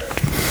aspect.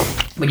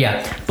 But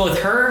yeah, both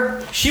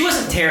her, she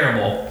wasn't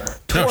terrible.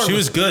 No, she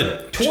was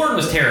good. Torn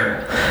was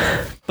terrible.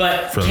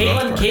 But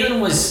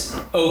Caitlin was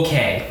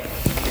okay.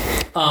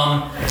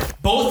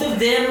 Both of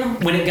them,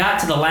 when it got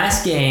to the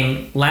last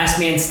game, last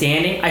man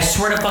standing, I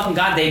swear to fucking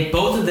God,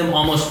 both of them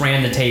almost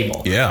ran the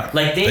table. Yeah.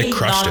 Like, they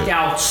knocked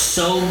out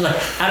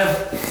out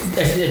of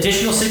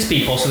additional 6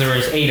 people, so there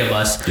was 8 of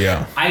us.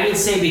 Yeah. I would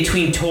say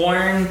between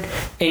Torn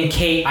and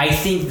Kate, I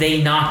think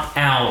they knocked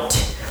out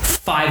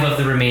 5 of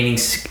the remaining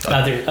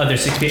other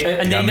 6 people.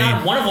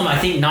 And one of them, I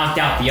think, knocked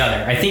out the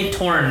other. I think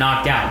Torn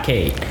knocked out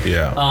Kate.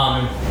 Yeah.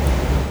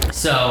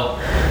 So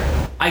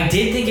I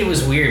did think it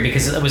was weird,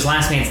 because it was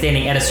last man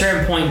standing. At a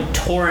certain point,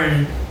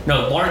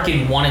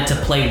 Larkin wanted to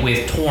play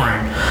with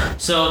Torn.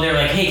 So they're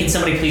like, hey, can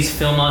somebody please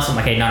film us? I'm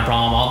like, hey, not a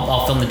problem.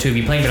 I'll film the two of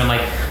you playing. But I'm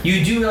like,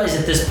 you do realize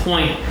at this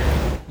point,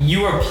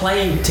 you are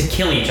playing to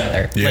kill each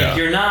other. Yeah.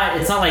 Like,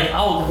 it's not like,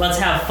 oh, let's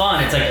have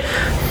fun. It's like,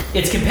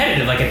 it's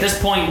competitive. Like, at this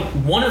point,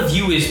 one of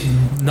you is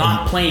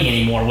not playing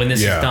anymore when this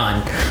is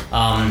done.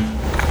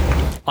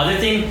 Other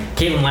thing,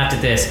 Caitlin laughed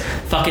at this.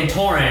 Fucking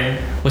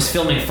Torrin was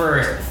filming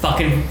first,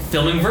 fucking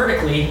filming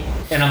vertically.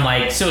 And I'm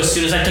like, so as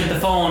soon as I took the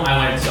phone,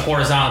 I went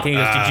horizontal. He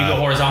goes, did you go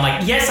horizontal? I'm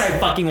like, yes, I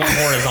fucking went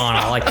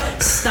horizontal.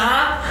 Like,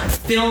 stop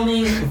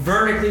filming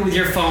vertically with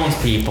your phones,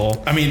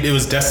 people. I mean, it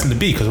was destined to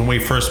be because when we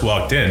first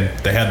walked in,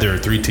 they had their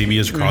 3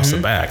 TVs across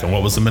the back. And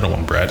what was the middle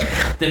one, Brad?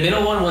 The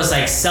middle one was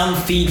like some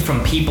feed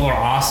from People Are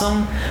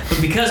Awesome, but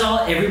because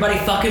everybody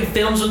fucking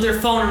films with their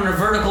phone in a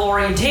vertical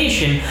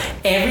orientation,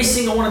 every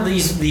single one of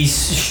these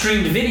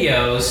streamed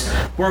videos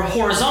were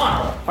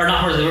horizontal, or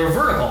not horizontal, they were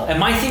vertical. And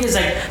my thing is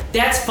like,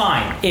 that's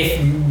fine. If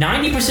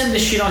 90% of the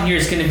shit on here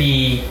is gonna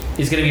be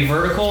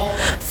vertical,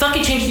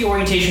 fucking change the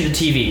orientation of the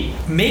TV.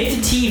 Make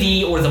the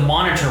TV or the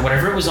monitor,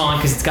 whatever it was on,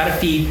 because it's got a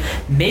feed,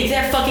 make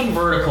that fucking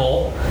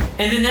vertical,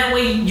 and then that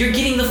way you're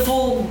getting the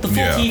full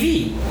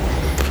TV.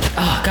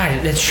 Oh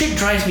god, that shit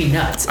drives me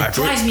nuts. It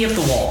drives me up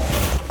the wall.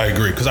 I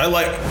agree, because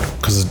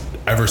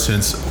ever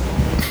since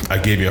I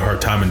gave you a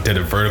hard time and did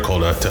it vertical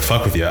to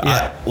fuck with you.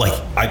 Yeah.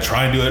 I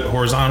try and do it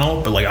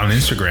horizontal, but like on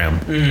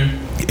Instagram,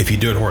 if you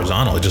do it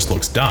horizontal, it just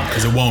looks dumb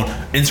because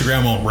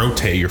Instagram won't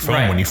rotate your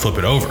phone when you flip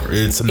it over.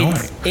 It's annoying.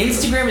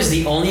 Instagram is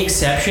the only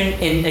exception,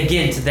 and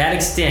again, to that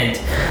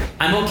extent,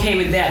 I'm okay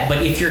with that.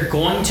 But if you're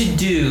going to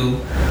do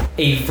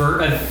a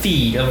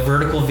feed of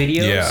vertical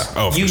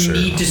videos, you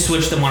need to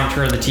switch the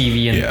monitor of the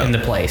TV in the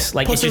place.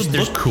 Like, plus, it would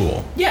look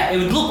cool. Yeah, it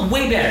would look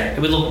way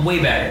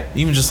better.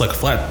 Even just like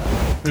flat,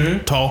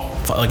 tall,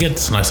 like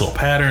it's a nice little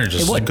pattern. It's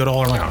just like good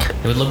all around.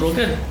 It would look real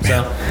good.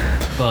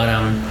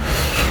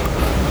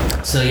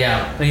 So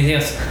yeah. Anything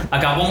else?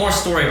 I got one more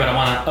story, but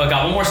I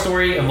got one more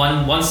story and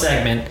one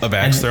segment of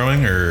axe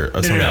throwing or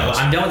something else?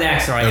 I'm done with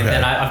axe throwing, and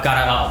then I've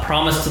got a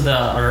promise to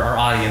our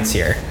audience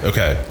here.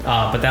 Okay.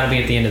 But that'll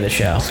be at the end of the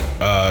show.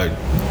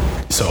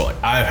 So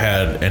I've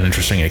had an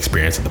interesting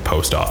experience at the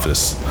post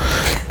office.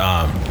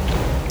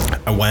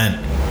 I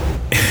went.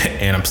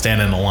 And I'm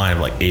standing in a line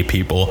of like 8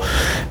 people,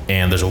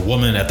 and there's a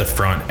woman at the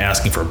front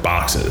asking for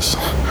boxes.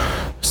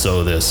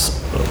 So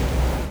this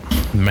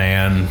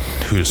man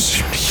who's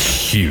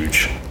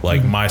huge,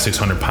 like my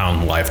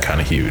 600-pound life,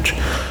 kind of huge,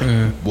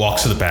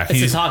 walks to the back.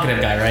 He's a talkative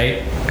guy,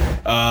 right?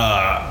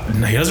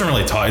 He doesn't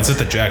really talk. It's at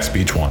the Jack's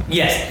Beach one.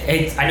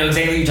 Yes, I know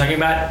exactly what you're talking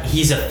about.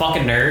 He's a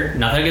fucking nerd.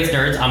 Nothing against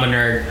nerds. I'm a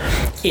nerd.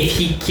 If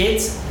he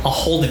gets a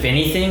hold of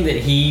anything that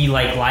he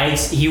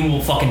likes, he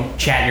will fucking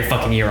chat your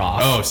fucking ear off.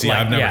 Oh, see,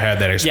 I've never had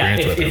that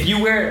experience with him. If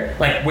you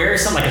wear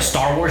something like a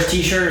Star Wars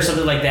t-shirt or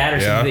something like that,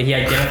 or something that he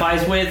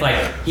identifies with, like,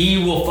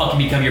 he will fucking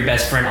become your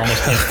best friend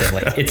almost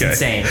instantly. It's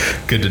insane.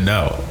 Good to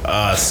know.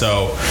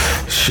 So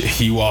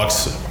he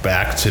walks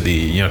back to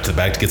the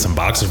back to get some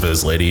boxes for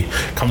this lady.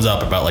 Comes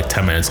up about like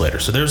 10 minutes later.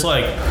 So there's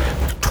like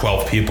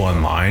 12 people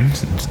in line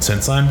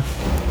since then.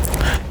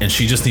 And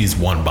she just needs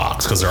one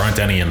box because there aren't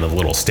any in the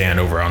little stand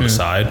over on the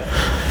side.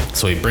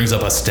 So he brings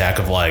up a stack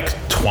of like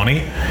 20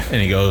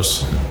 and he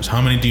goes,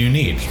 how many do you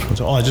need? I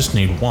goes, I just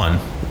need one.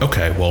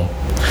 Okay, well,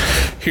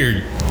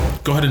 here,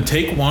 go ahead and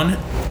take one.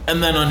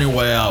 And then on your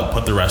way out,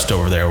 put the rest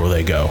over there where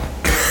they go.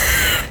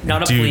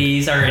 Not a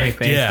please or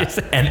anything. Yeah,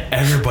 and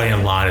everybody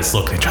in line is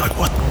looking at you like,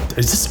 what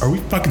is this? Are we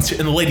fucking serious?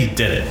 And the lady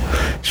did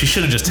it. She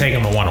should have just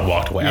taken the one and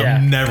walked away. I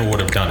never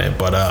would have done it,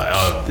 but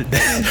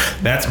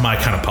that's my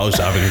kind of post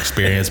office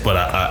experience.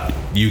 But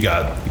you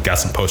got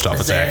some post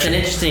office action.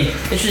 It's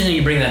interesting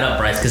you bring that up,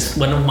 Bryce, because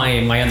one of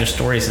my other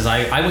stories is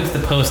I went to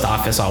the post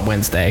office on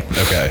Wednesday.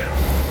 Okay.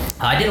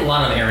 I did a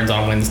lot of errands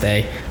on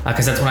Wednesday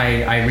because that's when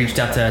I reached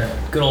out to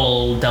good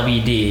old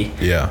WD.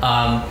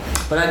 Yeah.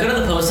 But I go to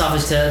the post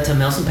office to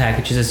mail some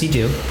packages, as you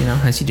do,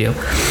 as you do.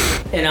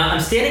 And I'm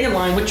standing in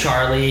line with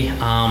Charlie.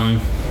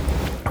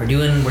 We're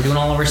doing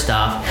all of our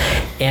stuff,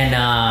 and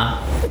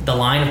the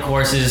line, of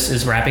course,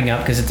 is wrapping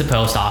up because it's a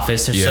post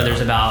office. So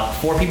there's about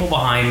 4 people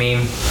behind me,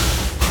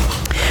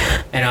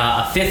 and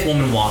a 5th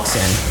woman walks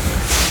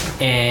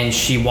in, and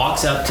she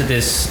walks up to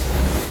this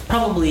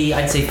probably,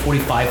 I'd say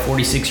 45,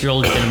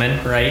 46-year-old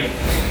gentleman, right?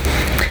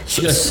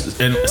 She goes,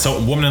 so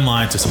a woman in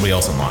line to somebody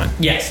else in line.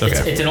 Yes,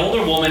 okay. It's an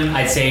older woman.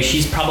 I'd say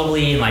she's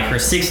probably in like her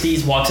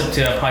 60s, walks up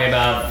to probably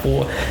about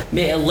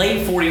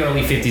late 40,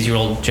 early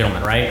 50s-year-old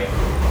gentleman, right?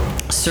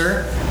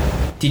 Sir,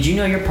 did you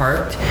know you're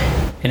parked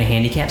in a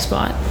handicap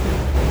spot?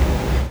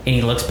 And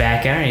he looks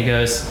back at her and he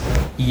goes,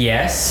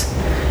 yes.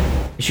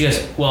 And she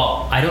goes,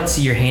 well, I don't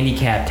see your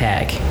handicap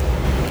tag.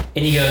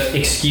 And he goes,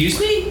 excuse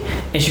me?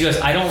 And she goes,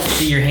 I don't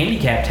see your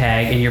handicap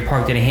tag and you're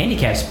parked in a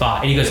handicap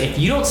spot. And he goes, if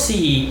you don't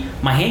see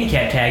my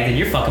handicap tag, then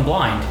you're fucking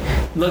blind.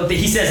 Look,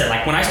 he says it.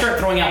 Like, when I start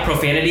throwing out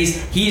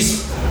profanities,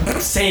 he's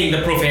saying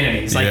the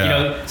profanities. Like,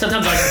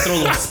 sometimes I like to throw a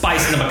little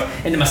spice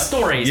into my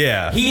stories.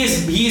 Yeah. He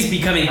is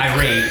becoming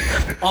irate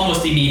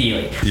almost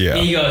immediately. Yeah.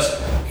 And he goes,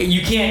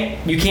 you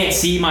can't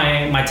see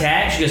my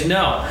tag? She goes,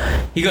 no.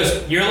 He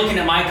goes, you're looking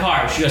at my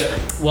car. She goes,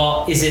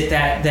 well, is it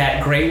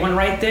that gray one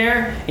right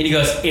there? And he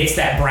goes, it's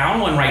that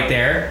brown one right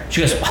there.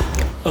 She goes,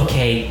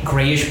 okay,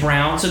 grayish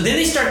brown. So then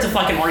they start to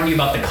fucking argue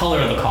about the color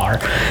of the car.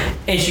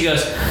 And she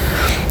goes,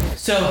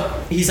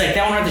 so he's like,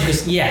 that one right there? She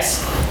goes,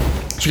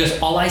 yes. She goes,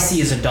 all I see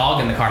is a dog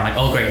in the car. I'm like,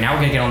 oh great, now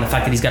we're gonna get on the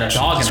fact that he's got a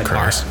dog in the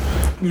car.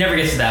 Never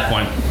gets to that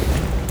point.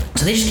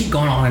 So they just keep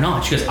going on and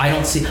on. She goes, I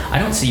don't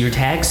see your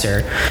tag,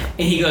 sir.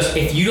 And he goes,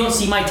 if you don't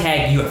see my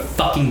tag, you are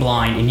fucking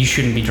blind and you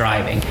shouldn't be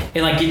driving.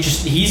 And like,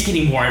 he's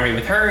getting more irate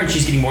with her and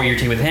she's getting more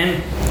irritated with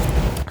him.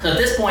 So at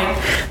this point,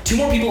 2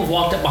 more people have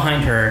walked up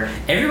behind her.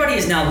 Everybody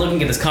is now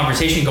looking at this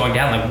conversation going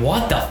down, like,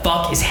 what the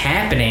fuck is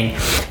happening?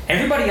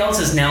 Everybody else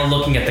is now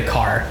looking at the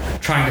car,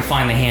 trying to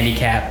find the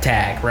handicap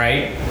tag,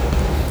 right?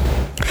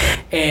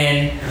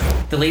 And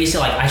the lady said,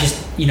 like,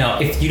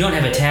 if you don't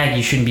have a tag,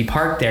 you shouldn't be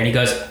parked there. And he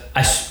goes,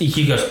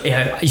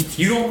 if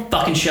you don't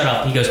fucking shut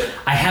up, he goes,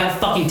 I have a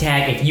fucking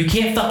tag. If you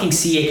can't fucking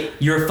see it,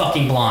 you're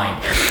fucking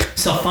blind.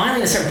 So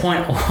finally at a certain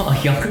point,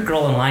 a younger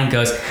girl in line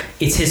goes,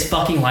 it's his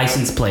fucking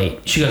license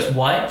plate. She goes,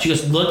 what? She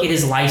goes, look at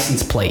his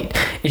license plate.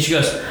 And she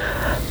goes,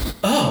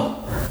 oh,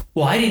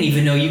 well, I didn't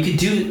even know you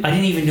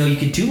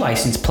could do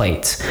license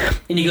plates.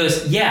 And he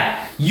goes,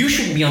 yeah, you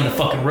shouldn't be on the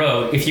fucking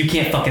road if you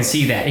can't fucking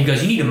see that. And he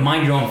goes, you need to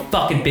mind your own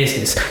fucking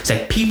business. It's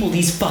like, people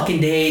these fucking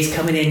days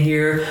coming in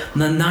here,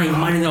 not even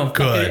minding their own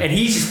fucking, and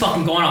he's just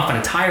fucking going off on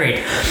a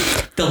tirade.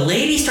 The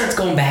lady starts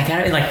going back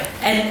at it, and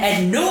like,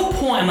 at no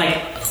point, I'm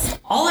like,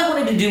 all I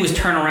wanted to do was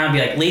turn around and be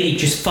like, lady,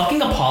 just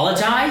fucking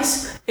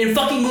apologize and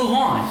fucking move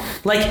on.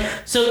 Like,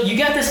 so you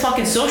got this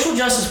fucking social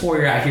justice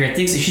warrior out here that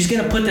thinks that she's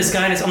gonna put this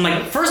guy in his, I'm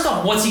like, first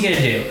off, what's he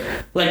gonna do?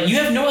 Like, you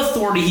have no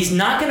authority. He's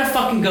not gonna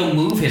fucking go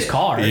move his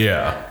car.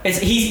 Yeah.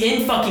 He's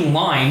in fucking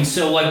line.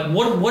 So like,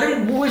 what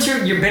was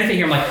your benefit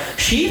here? I'm like,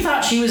 she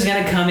thought she was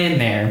gonna come in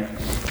there,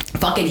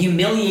 fucking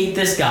humiliate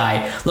this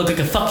guy, look like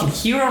a fucking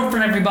hero in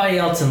front of everybody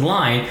else in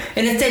line,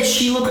 and instead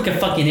she looked like a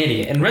fucking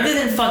idiot. And rather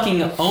than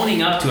fucking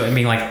owning up to it and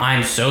being like,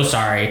 I'm so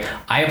sorry,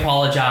 I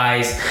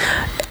apologize,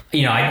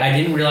 I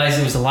didn't realize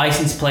it was a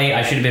license plate,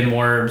 I should have been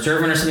more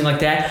observant or something like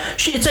that.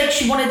 It's like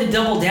she wanted to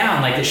double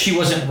down, like that she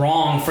wasn't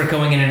wrong for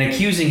going in and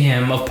accusing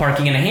him of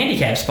parking in a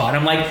handicap spot.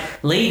 I'm like,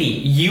 lady,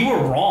 you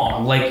were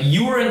wrong. Like,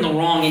 you were in the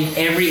wrong in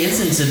every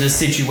instance of this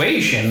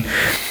situation,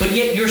 but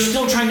yet you're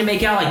still trying to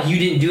make out like you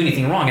didn't do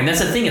anything wrong. And that's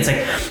the thing. It's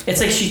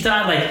like she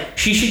thought like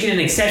she should get an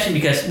exception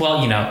because,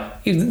 well,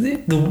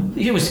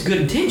 it was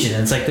good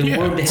intention. It's like the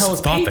word the hell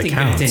is paid to good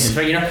intentions,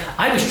 right?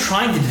 I was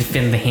trying to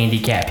defend the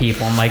handicapped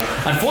people. I'm like,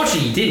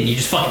 unfortunately, you didn't. You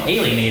just fucking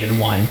alienated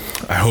one.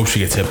 I hope she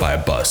gets hit by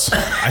a bus.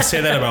 I say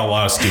that about a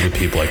lot of stupid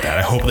people like that.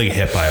 I hope they get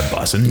hit by a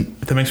bus. And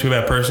if that makes me a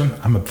bad person,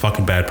 I'm a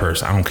fucking bad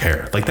person. I don't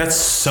care. Like, that's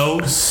so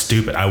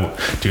stupid.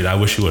 Dude, I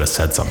wish you would have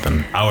said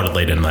something. I would have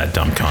laid into that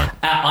dumb cunt.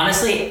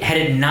 Honestly, had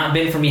it not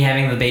been for me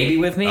having the baby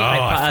with me,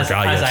 I was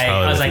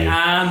like,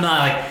 I'm not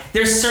like,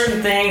 there's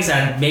certain things,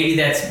 and maybe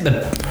that's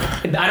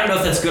I don't know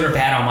if that's good or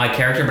bad on my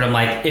character, but I'm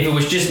like, if it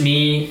was just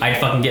me, I'd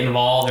fucking get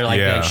involved. They're like,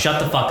 hey,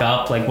 shut the fuck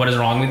up. Like, what is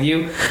wrong with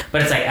you?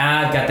 But it's like,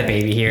 I've got the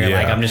baby here.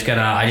 Yeah. Like,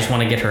 I just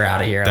want to get her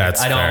out of here. That's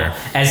like, fair.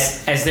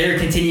 As they're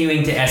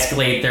continuing to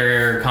escalate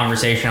their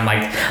conversation, I'm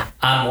like,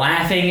 I'm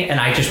laughing and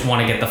I just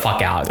want to get the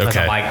fuck out. Because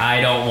I'm like,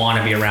 I don't want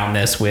to be around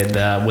this with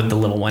the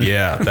little one.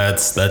 Yeah,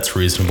 that's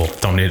reasonable.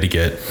 Don't need to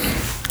get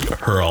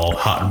her all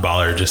hot and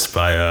bothered just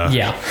by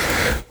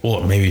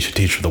well, maybe you should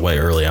teach her the way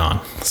early on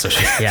so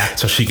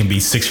she can be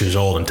 6 years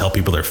old and tell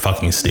people they're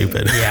fucking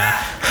stupid.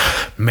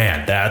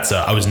 Man, that's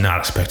I was not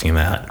expecting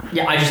that.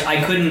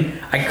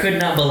 I could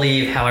not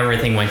believe how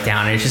everything went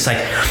down. And it's just like,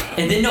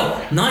 and then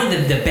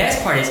the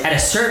best part is at a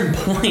certain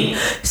point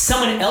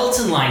someone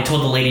else in line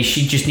told the lady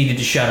she just needed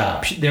to shut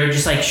up. They were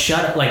just like,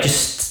 shut up, like,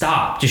 just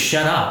stop, just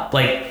shut up,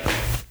 like,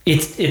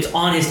 it's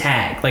on his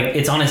tag, like,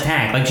 it's on his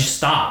tag, like, just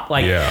stop,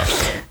 like,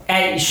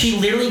 and she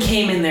literally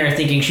came in there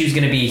thinking she was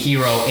going to be a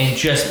hero, and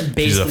just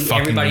basically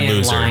everybody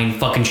in line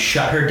fucking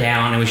shut her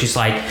down and was just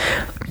like,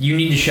 you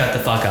need to shut the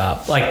fuck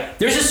up. Like,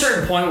 there's a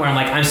certain point where I'm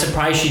like, I'm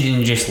surprised she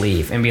didn't just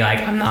leave and be like,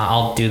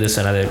 I'll do this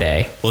another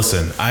day.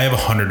 Listen, I have a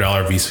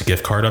 $100 Visa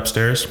gift card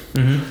upstairs.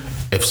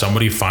 If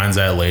somebody finds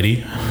that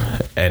lady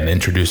and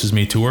introduces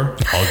me to her,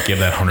 I'll give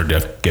that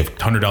 $100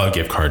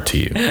 gift card to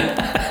you.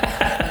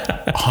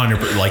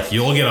 100%, like,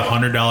 you'll get a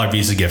 $100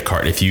 Visa gift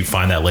card if you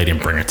find that lady and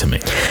bring it to me.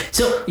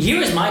 So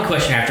here's my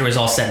question after it was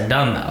all said and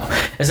done, though,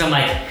 is I'm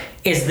like,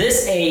 is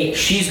this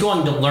she's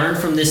going to learn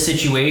from this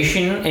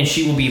situation and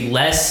she will be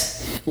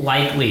less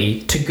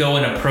likely to go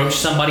and approach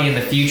somebody in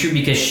the future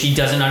because she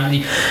doesn't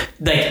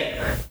like,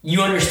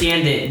 you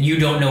understand that you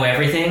don't know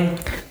everything,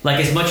 like,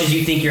 as much as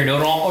you think you're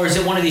know-it-all? Or is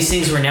it one of these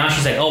things where now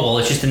she's like, oh, well,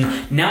 it's just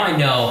now I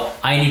know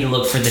I need to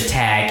look for the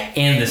tag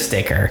and the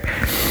sticker.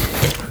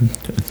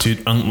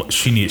 Dude,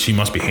 she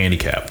must be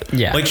handicapped.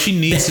 Yeah. Like, she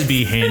needs to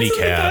be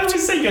handicapped.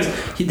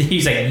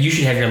 He's like, you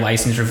should have your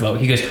license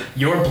revoked. He goes,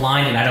 you're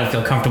blind and I don't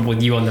feel comfortable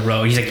with you on the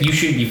road. He's like, you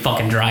shouldn't be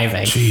fucking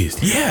driving. Jeez.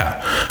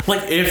 Yeah.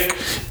 Like,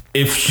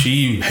 if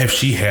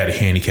she had a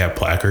handicap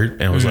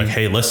placard and was like,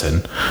 hey,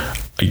 listen,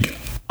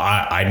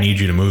 I need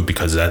you to move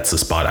because that's the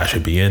spot I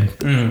should be in.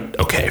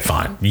 Okay,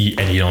 fine.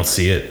 And you don't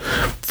see it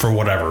for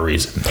whatever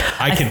reason.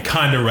 I can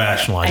kind of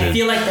rationalize it. I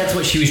feel like that's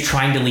what she was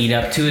trying to lead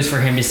up to, is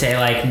for him to say,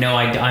 like, no,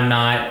 I'm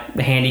not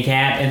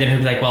handicapped. And then he'd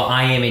be like, well,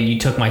 I am, and you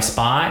took my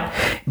spot.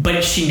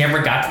 But she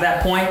never got to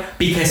that point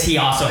because he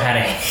also had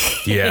a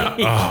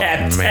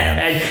handicap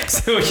tag.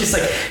 So it's just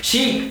like,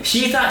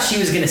 she thought she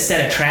was going to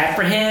set a trap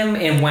for him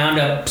and wound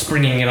up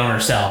springing it on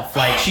herself.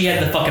 Like, she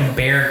had the fucking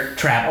bear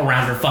trap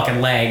around her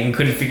fucking leg and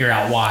couldn't figure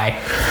out why.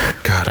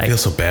 God, I feel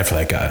so bad for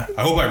that guy.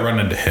 I hope I run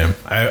into him.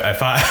 I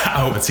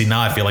hope. See,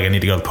 now I feel like I need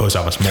to go to the post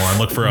office more and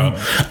look for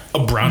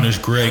a brownish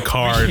gray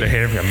card to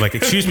hand me. I'm like,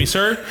 excuse me,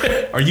 sir,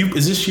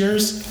 is this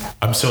yours?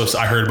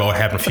 I heard about what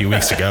happened a few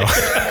weeks ago.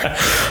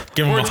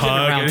 Give him a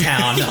hug. Around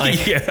town,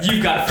 like,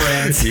 you've got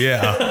friends.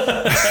 Yeah.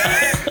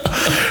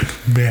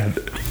 Man,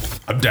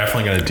 I'm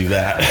definitely gonna do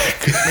that.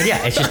 But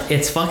yeah,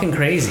 it's fucking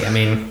crazy. I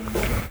mean,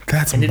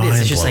 that's mind blowing.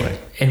 It's just like,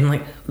 and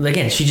like,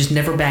 again, she just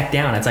never backed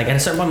down. It's like, at a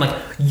certain point, I'm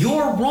like,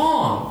 you're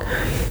wrong.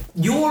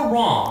 You're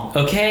wrong,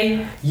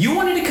 okay? You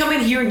wanted to come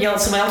in here and yell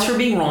at someone else for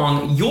being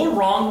wrong. You're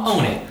wrong.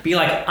 Own it. Be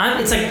like,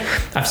 it's like,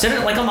 I've said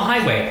it like on the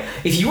highway.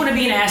 If you want to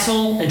be an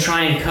asshole and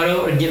try and cut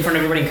over and get in front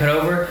of everybody and cut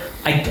over,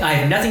 I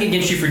have nothing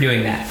against you for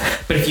doing that.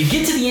 But if you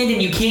get to the end and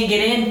you can't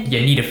get in,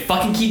 you need to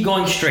fucking keep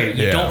going straight.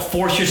 You don't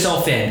force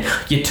yourself in.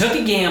 You took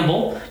a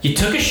gamble, you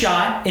took a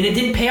shot, and it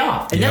didn't pay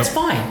off. And that's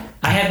fine.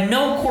 I have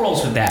no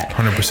quarrels with that.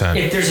 100%.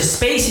 If there's a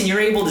space and you're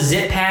able to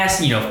zip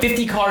past,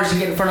 50 cars and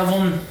get in front of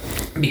them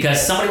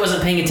because somebody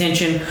wasn't paying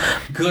attention,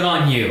 good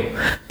on you.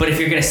 But if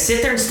you're going to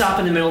sit there and stop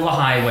in the middle of the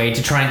highway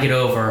to try and get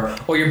over,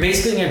 or you're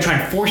basically going to try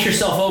and force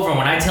yourself over, and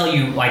when I tell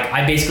you, like,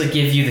 I basically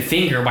give you the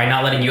finger by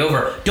not letting you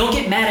over, don't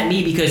get mad at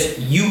me because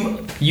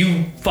you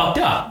fucked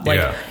up.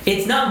 Like,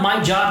 it's not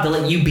my job to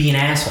let you be an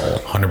asshole.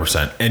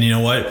 100%. And you know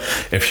what?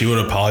 If she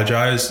would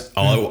apologize,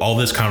 all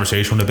this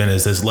conversation would have been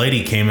is this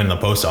lady came in the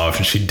post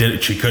office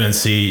and she couldn't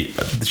see,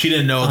 she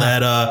didn't know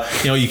that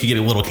you could get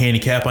a little candy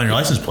cap on your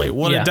license plate.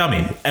 What a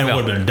dummy. And it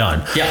would have been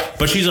done. Yeah.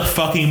 But she's a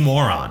fucking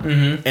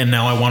moron. And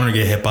now I want her to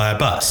get hit by a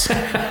bus.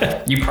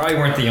 You probably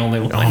weren't the only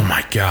one. Oh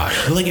my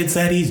gosh. Like, it's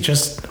that easy.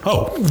 Just,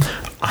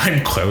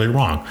 I'm clearly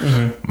wrong.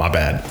 My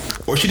bad.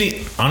 Or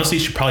she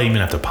probably even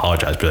have to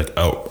apologize. Be like,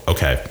 oh,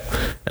 okay.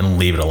 And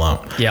leave it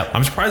alone. Yep.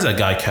 I'm surprised that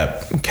guy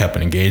kept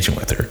engaging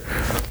with her.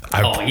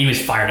 He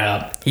was fired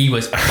up. He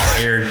was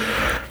fired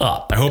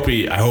up. I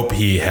hope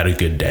he had a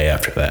good day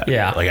after that.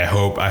 Yeah. Like, I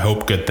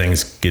hope good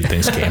things came to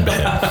him.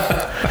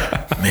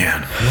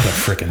 Man, what a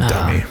freaking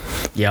dummy.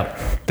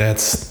 Yep.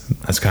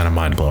 That's kind of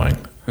mind blowing.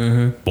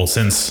 Well,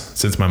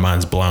 since my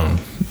mind's blown,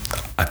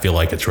 I feel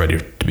like it's ready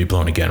to be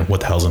blown again.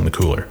 What the hell's in the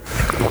cooler?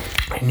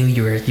 I knew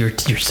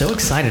you're so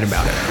excited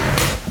about it.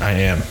 I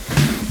am.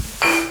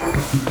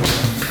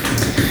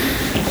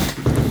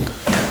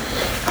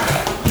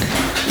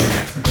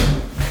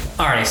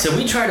 All right, so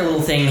we tried a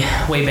little thing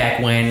way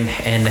back when,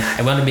 and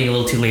I wound up being a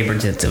little too labor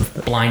intensive,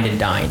 blind and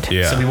dined.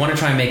 Yeah. So we want to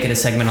try and make it a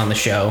segment on the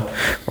show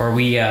where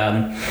we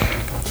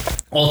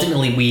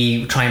ultimately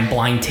we try and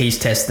blind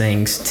taste test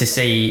things to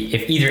say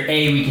if either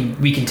A,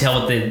 we can tell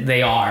what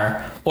they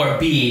are, or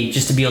B,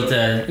 just to be able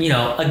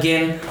to,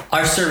 again,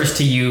 our service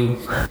to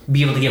you,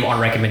 be able to give our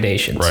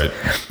recommendations. Right.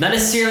 Not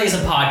necessarily as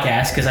a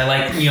podcast, because I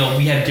like,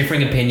 we have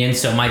differing opinions,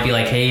 so it might be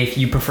like, hey, if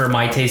you prefer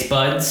my taste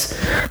buds,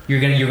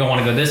 you're gonna want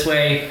to go this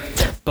way.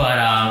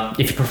 But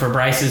if you prefer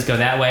Bryce's, go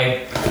that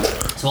way.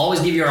 So I'll always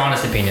give you our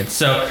honest opinions.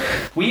 So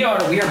we are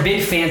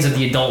big fans of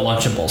the adult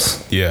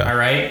Lunchables. Yeah. All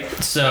right.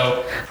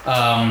 So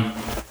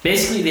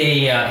basically,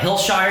 they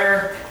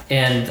Hillshire,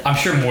 and I'm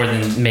sure more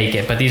than make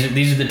it, but these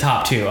are the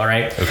top two. All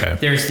right. Okay.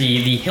 There's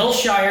the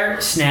Hillshire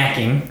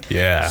snacking.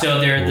 Yeah. So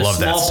they're the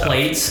small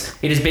plates.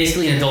 It is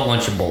basically an adult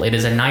Lunchable. It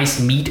is a nice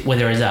meat where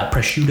there is a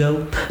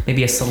prosciutto,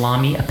 maybe a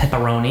salami, a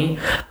pepperoni,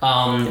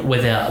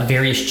 with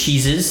various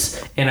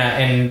cheeses,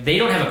 and they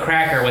don't have a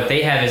cracker. What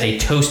they have is a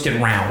toasted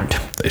round.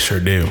 They sure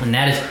do. And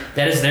that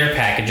is their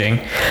packaging.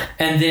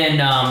 And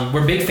then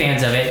we're big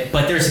fans of it,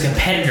 but there's a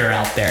competitor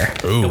out there.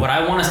 Ooh. And what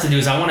I want us to do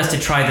is I want us to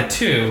try the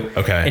two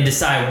and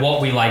decide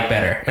what we like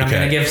better. And I'm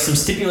going to give some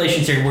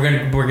stipulations here. We're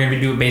going to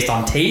do it based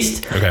on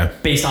taste,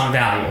 based on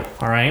value.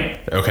 All right?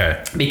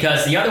 Okay.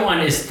 Because the other one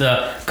is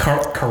the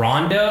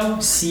Carando,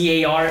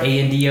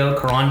 Carando,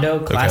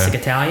 Carando, classic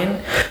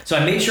Italian. So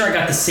I made sure I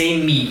got the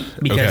same meat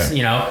because,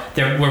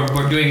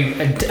 we're doing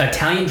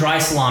Italian dry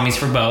salamis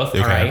for both.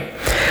 All right?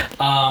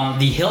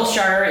 The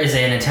Hillshire is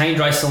an Italian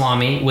dry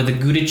salami with a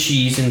Gouda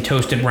cheese and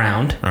toasted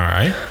round. All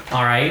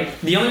right.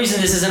 The only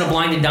reason this isn't a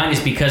blind and dine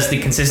is because the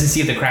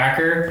consistency of the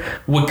cracker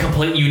would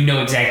you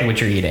know exactly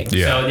what you're eating.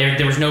 Yeah. So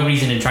there was no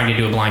reason in trying to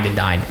do a blind and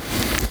dine.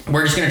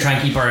 We're just going to try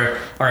and keep our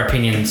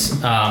opinions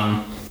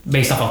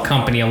based off of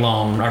company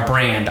alone, our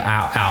brand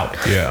out.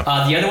 Yeah.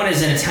 The other one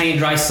is an Italian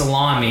dry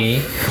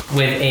salami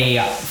with a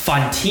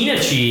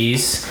fontina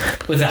cheese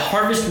with a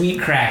harvest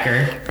wheat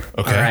cracker.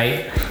 Okay. All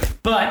right.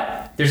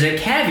 But there's a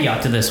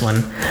caveat to this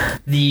one.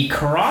 The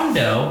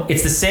Carando,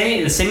 it's the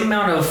same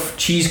amount of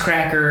cheese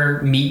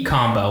cracker meat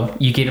combo.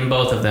 You get in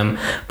both of them.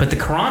 But the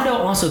Carando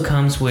also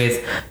comes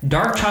with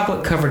dark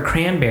chocolate covered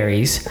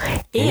cranberries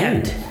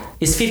and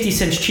is 50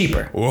 cents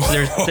cheaper.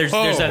 So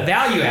there's a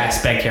value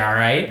aspect here, all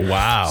right?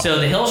 Wow. So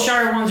the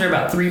Hillshire ones are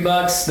about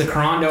 $3. The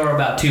Carando are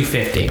about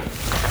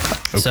 $2.50.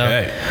 Okay. So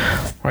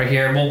right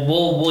here,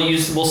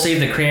 we'll save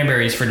the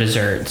cranberries for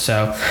dessert.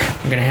 So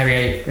I'm gonna have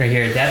you right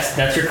here.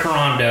 That's your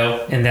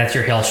Carando and that's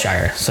your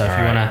Hillshire. So if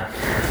you wanna,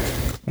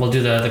 we'll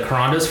do the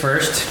Carandos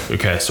first.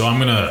 Okay. So I'm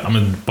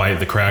gonna bite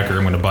the cracker.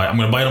 I'm gonna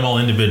bite them all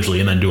individually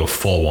and then do a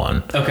full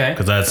one. Okay.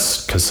 Because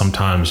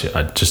sometimes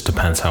it just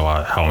depends how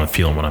I'm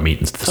feeling when I'm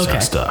eating this kind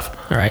of stuff.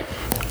 All right.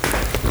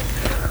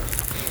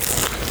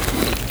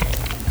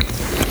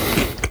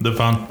 the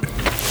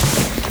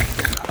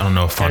I don't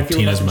know if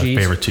Fontina is my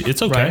favorite too.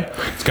 It's okay. Right.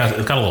 It's got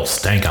a little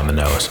stank on the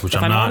nose, which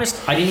I'm not. Honest,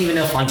 I didn't even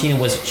know Fontina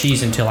was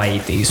cheese until I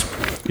ate these.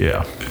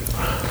 Yeah.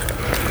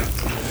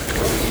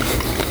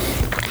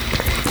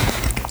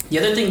 The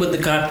other thing with the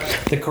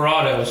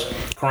Carandos,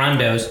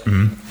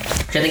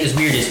 which I think is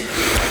weird, is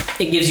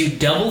it gives you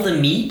double the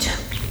meat,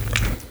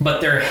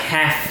 but they're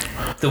half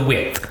the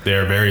width.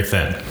 They're very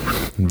thin.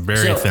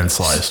 Very thin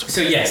sliced. So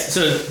yes.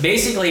 So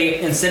basically,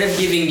 instead of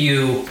giving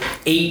you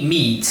 8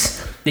 meats,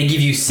 they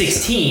give you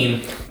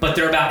 16, but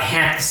they're about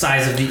half the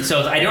size of the.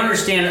 So I don't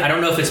understand. I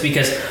don't know if it's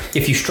because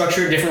if you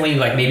structure it differently,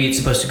 like maybe it's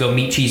supposed to go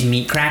meat, cheese,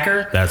 meat,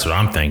 cracker. That's what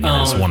I'm thinking.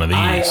 It's one of these.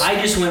 I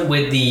just went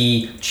with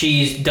the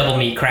cheese double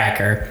meat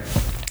cracker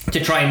to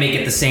try and make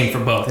it the same for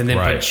both, and then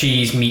put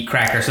cheese, meat,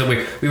 cracker. So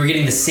we were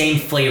getting the same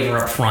flavor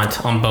up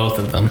front on both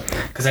of them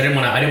because I didn't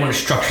want to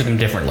structure them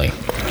differently.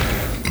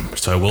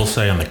 So I will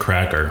say on the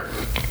cracker.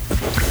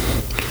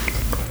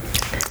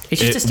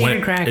 It's just a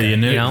standard cracker.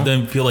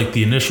 Then feel like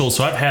the initial.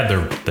 So I've had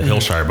the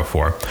Hillshire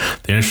before.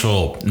 The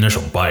initial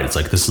bite, it's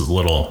like this is a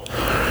little.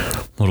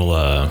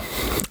 I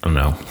don't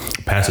know,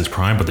 past its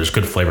prime, but there's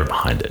good flavor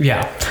behind it.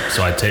 Yeah.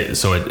 So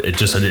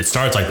it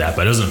starts like that,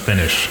 but it doesn't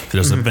finish. It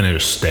doesn't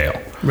finish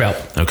stale. Right.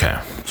 Okay.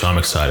 So I'm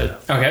excited.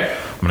 Okay.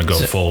 I'm gonna go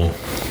full.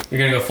 You're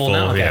gonna go full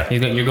now. Okay.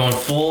 Yeah. You're going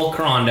full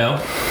Carando.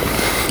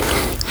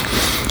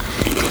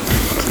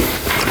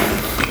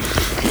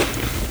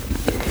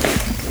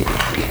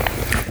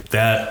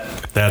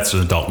 That's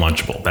an adult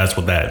Lunchable. That's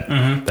what that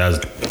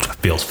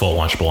feels full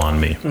Lunchable on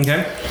me.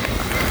 Okay.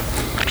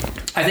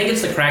 I think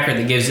it's the cracker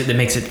that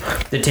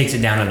takes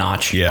it down a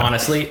notch. Yeah,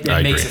 honestly,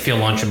 it makes it feel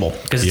Lunchable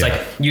because it's like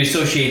you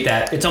associate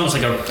that. It's almost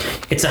like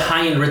it's a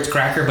high-end Ritz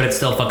cracker, but it's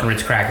still a fucking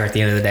Ritz cracker at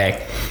the end of the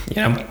day. You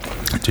know,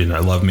 dude, I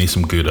love me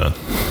some Gouda,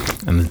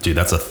 and dude,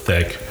 that's a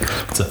thick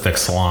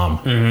salam.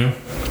 Mm-hmm.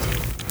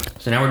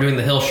 So now we're doing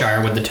the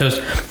Hillshire with the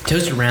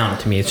toasted round.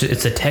 To me, it's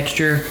the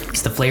texture,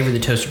 it's the flavor of the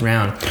toasted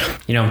round.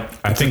 You know,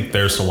 I think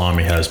their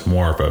salami has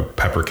more of a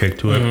pepper kick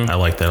to it. I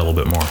like that a little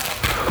bit more.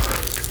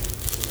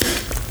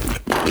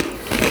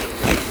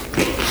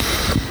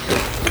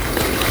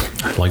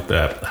 I like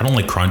that. I don't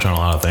like crunch on a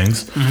lot of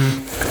things,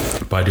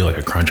 but I do like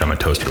a crunch on my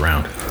toasted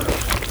round.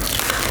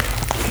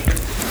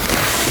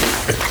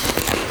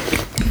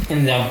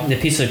 And the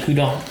piece of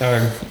Gouda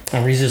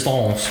or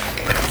Resistance,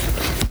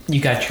 you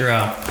got your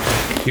dark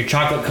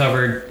chocolate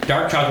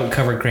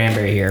covered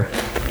cranberry here.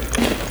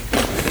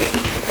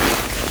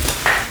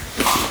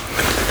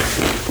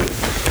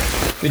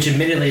 Which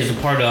admittedly is a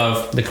part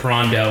of the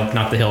Carando,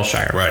 not the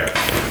Hillshire. Right.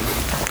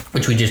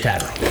 Which we just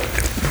had.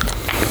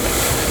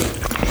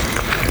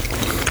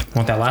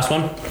 Want that last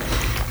one?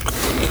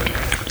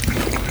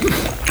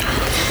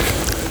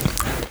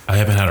 I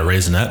haven't had a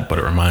raisinette, but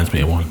it reminds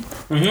me of one.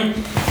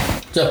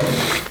 So,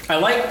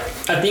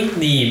 I think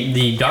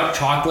the dark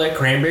chocolate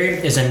cranberry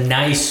is a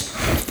nice,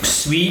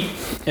 sweet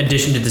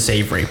addition to the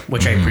savory,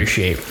 which I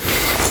appreciate.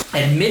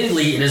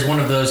 Admittedly, it is one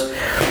of those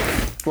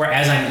where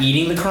as I'm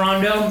eating the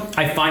Carando,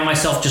 I find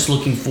myself just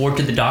looking forward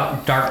to the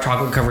dark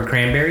chocolate covered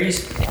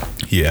cranberries.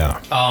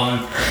 Yeah.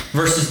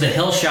 Versus the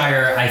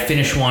Hillshire, I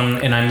finish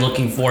one and I'm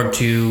looking forward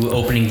to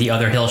opening the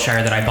other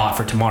Hillshire that I bought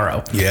for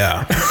tomorrow.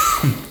 Yeah.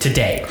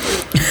 Today.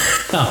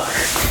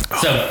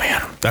 So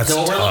man, that's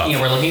so what tough.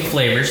 We're looking at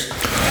flavors,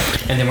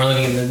 and then we're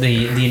looking at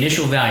the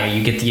initial value.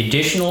 You get the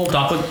additional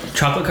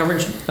chocolate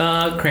covered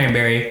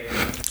cranberry,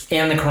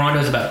 and the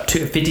Carando is about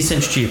 50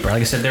 cents cheaper.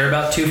 Like I said, they're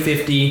about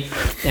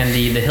 $2.50, and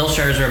the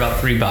Hillshires are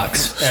about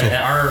 $3 at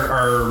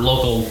our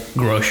local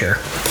grocer.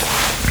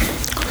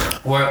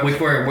 Where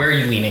are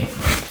you leaning?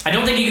 I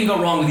don't think you can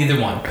go wrong with either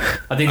one.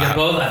 I think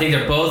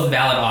they're both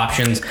valid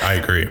options. I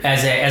agree.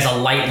 As a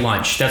light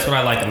lunch, that's what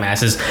I like them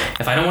as. Is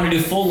if I don't want to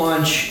do full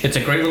lunch, it's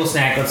a great little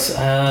snack.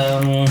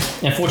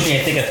 Unfortunately,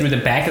 I think I threw the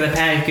back of the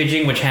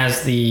packaging, which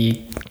has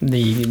the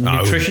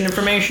nutrition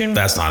information.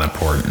 That's not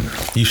important.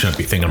 You shouldn't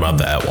be thinking about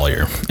that while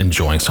you're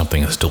enjoying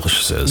something as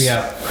delicious as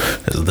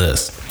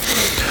this.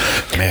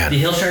 Man.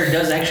 The Hillshire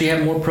does actually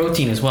have more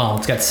protein as well.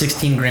 It's got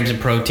 16 grams of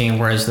protein,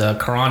 whereas the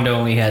Carando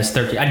only has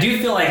 13. I do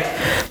feel like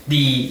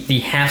the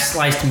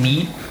half-sliced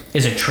meat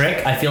is a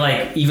trick. I feel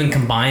like even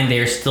combined,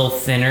 they're still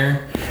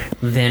thinner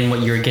than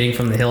what you're getting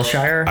from the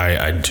Hillshire.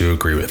 I do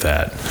agree with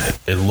that.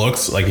 It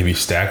looks like if you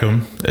stack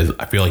them,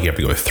 I feel like you have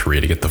to go with 3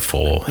 to get the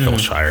full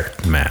Hillshire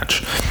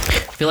match.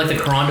 I feel like the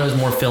Carando is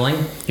more filling.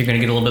 You're going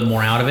to get a little bit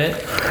more out of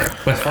it.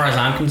 But as far as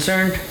I'm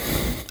concerned,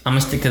 I'm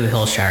gonna stick to the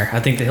Hillshire. I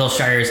think the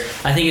Hillshire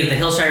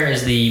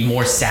is the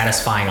more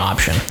satisfying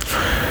option.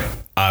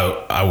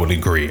 I would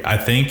agree. I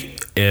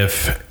think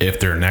if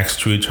they're next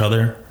to each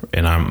other,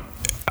 and I'm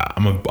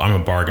a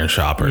bargain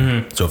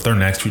shopper, so if they're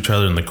next to each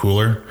other in the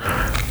cooler,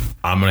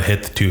 I'm gonna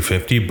hit the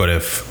 $2.50. But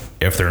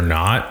if they're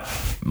not,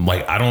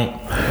 like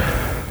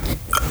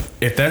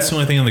if that's the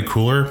only thing in the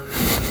cooler,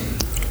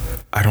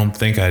 I don't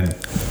think I'd.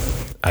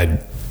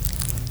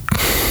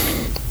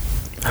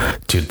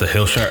 Dude, the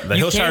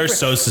Hillshire is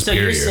so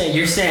superior. So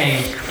you're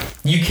saying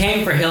you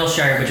came for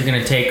Hillshire, but you're going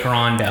to take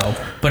Carando.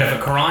 But if a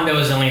Carando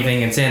is the only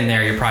thing that's in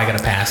there, you're probably going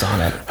to pass on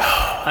it.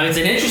 I mean, it's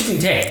an interesting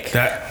take.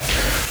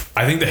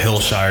 I think the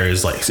Hillshire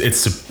is like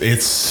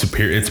it's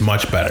superior. It's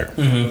much better.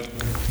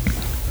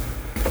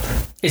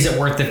 Is it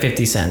worth the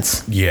 50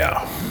 cents?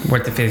 Yeah,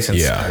 worth the 50 cents.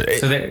 Yeah.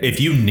 So if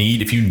you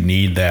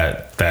need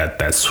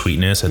that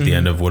sweetness at the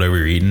end of whatever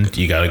you're eating,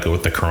 you got to go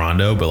with the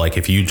Corando. But like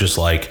if you just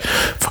like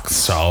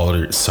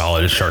solid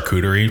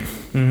charcuterie,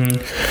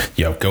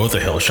 go with the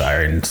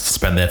Hillshire and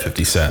spend that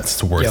 50 cents.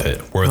 It's worth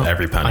it. Worth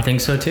every penny. I think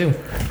so too.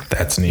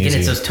 That's an easy. And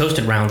it's those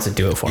toasted rounds that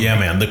do it for me. Yeah,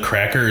 man. The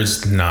cracker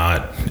is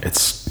not.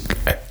 It's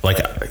like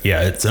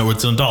it's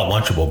an adult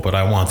Lunchable, but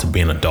I want it to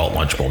be an adult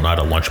Lunchable, not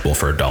a Lunchable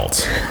for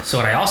adults. So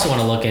what I also want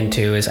to look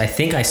into is I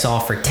think I saw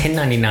for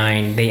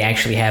 $10.99 they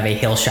actually have a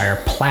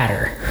Hillshire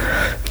platter.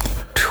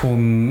 To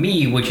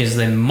me, which is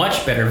the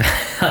much better,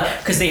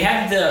 because they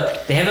have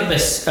a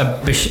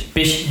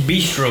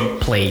bistro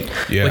plate,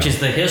 which is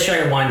the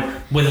Hillshire one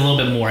with a little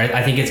bit more.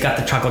 I think it's got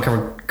the chocolate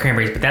covered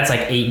cranberries, but that's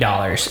like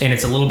 $8, and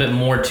it's a little bit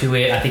more to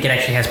it. I think it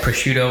actually has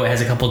prosciutto. It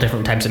has a couple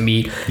different types of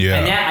meat,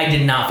 and that I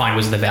did not find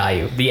was the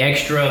value. The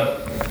extra,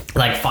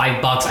 like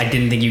 $5, I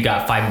didn't think you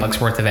got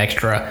 $5 worth of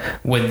extra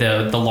with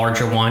the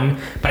larger one.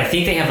 But I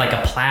think they have like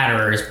a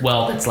platter as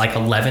well that's like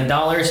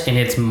 $11, and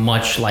it's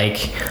much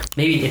like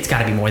maybe it's got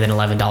to be more than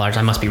 $11.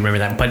 I must be remembering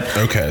that, but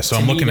okay. So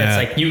I'm looking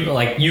at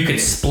you could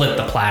split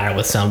the platter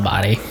with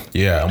somebody.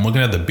 Yeah, I'm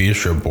looking at the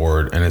bistro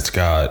board, and it's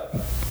got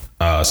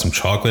some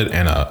chocolate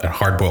and a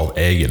hard-boiled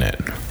egg in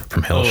it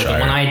from Hillshire. The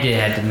one I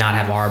did not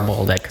have a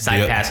hard-boiled egg because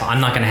I pass.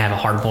 I'm not going to have a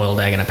hard-boiled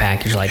egg in a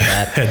package like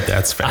that.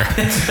 That's fair.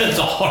 It's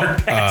a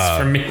hard pass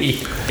for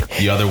me.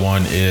 The other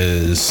one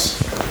is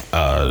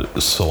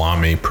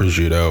salami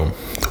prosciutto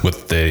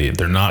with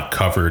they're not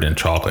covered in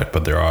chocolate,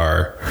 but there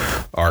are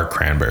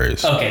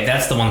cranberries. Okay,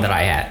 that's the one that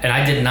I had, and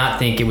I did not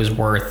think it was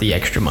worth the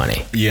extra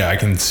money. Yeah, I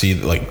can see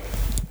like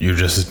you're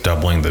just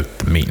doubling the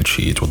meat and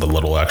cheese with a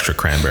little extra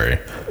cranberry.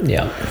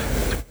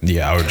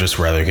 Yeah, I would just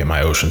rather get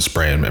my Ocean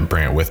Spray and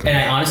bring it with me.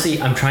 And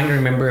I'm trying to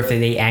remember if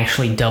they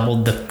actually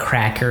doubled the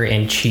cracker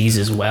and cheese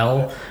as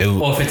well,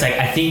 or if it's like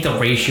I think the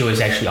ratio is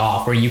actually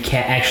off, where you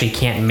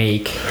can't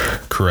make.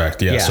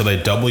 Correct. Yeah. So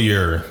they double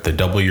your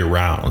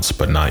rounds,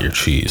 but not your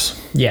cheese.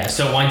 Yeah.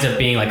 So it winds up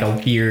being like a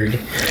weird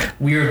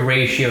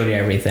ratio to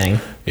everything.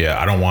 Yeah,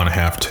 I don't want to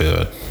have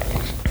to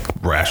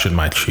ration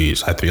my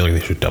cheese. I feel like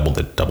they should double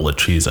the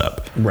cheese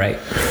up. Right.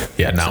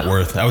 Yeah,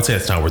 I would say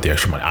it's not worth the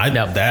extra money.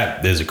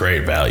 That is a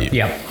great value.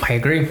 Yeah, I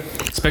agree.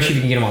 Especially if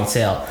you can get them on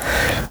sale.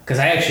 Because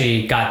I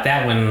actually got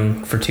that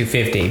one for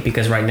 $2.50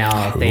 because right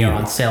now they are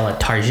on sale at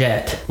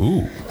Target.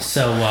 Ooh.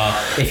 So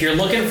if you're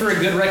looking for a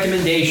good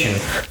recommendation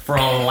for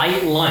a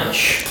light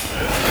lunch,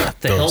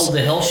 the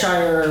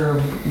Hillshire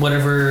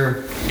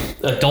whatever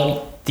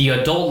the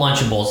adult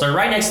Lunchables. They're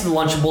right next to the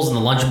Lunchables in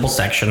the Lunchable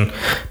section,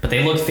 but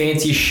they look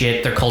fancy as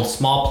shit. They're called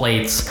small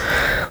plates.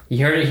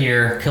 You heard it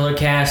here.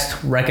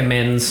 KillerCast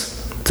recommends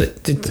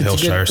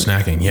Hillshire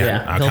snacking.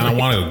 Yeah, I kind of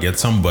want to go get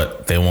some,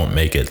 but they won't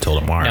make it till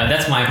tomorrow. No,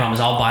 that's my problem. Is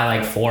I'll buy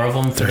like 4 of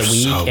them for the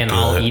week, and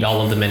I'll eat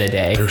all of them in a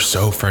day. They're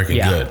so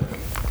freaking good.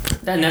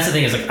 And that's the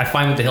thing is, like, I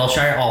find with the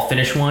Hillshire, I'll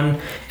finish one,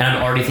 and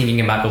I'm already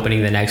thinking about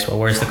opening the next one.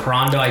 Whereas the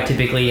Corando,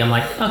 I'm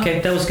like, okay,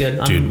 that was good.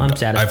 I'm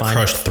satisfied. I've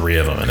crushed 3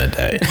 of them in a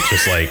day.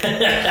 Just like,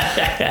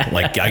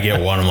 like I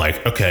get one, I'm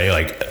like, okay,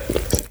 like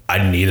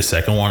I need a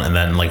second one, and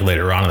then like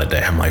later on in the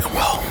day, I'm like,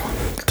 well,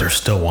 there's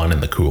still one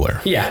in the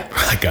cooler. Yeah,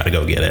 I gotta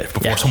go get it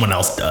before someone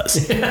else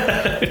does.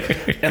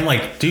 And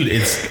like, dude,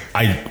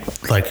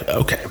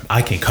 okay,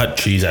 I can cut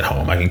cheese at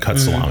home. I can cut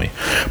salami,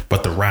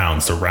 but the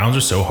rounds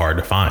are so hard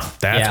to find.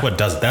 That's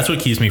what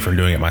keeps me from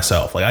doing it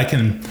myself. Like I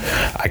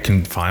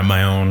can find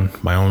my own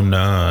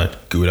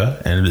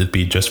Gouda and it'd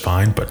be just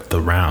fine. But the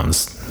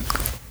rounds,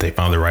 they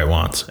found the right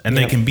ones, and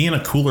they can be in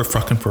a cooler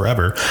fucking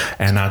forever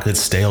and not get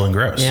stale and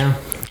gross. Yeah,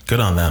 good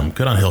on them.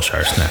 Good on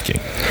Hillshire snacking.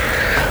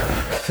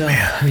 So,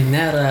 I mean,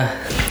 that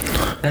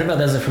about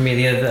does it for me.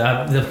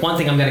 The one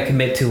thing I'm going to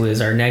commit to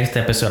is our next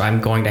episode, I'm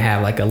going to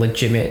have like a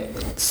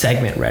legitimate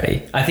segment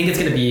ready. I think it's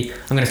going to be,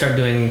 I'm going to start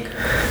doing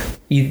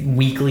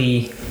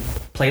weekly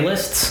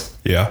playlists.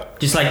 Yeah.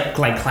 Just like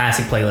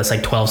classic playlists,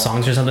 like 12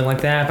 songs or something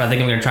like that. But I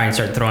think I'm going to try and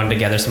start throwing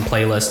together some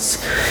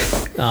playlists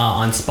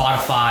on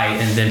Spotify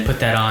and then put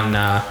that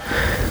on,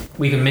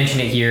 we can mention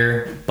it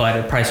here, but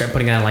I'll probably start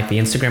putting it on like the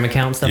Instagram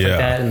account and stuff like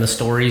that and the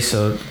stories.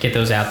 So get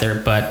those out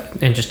there,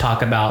 and just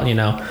talk about,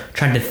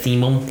 trying to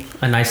theme them,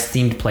 a nice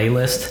themed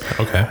playlist.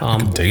 Okay. I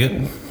can dig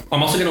it.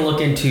 I'm also going to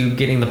look into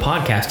getting the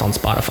podcast on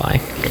Spotify.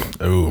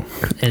 Ooh.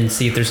 And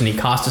see if there's any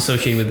cost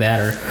associated with that,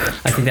 or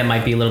I think that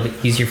might be a little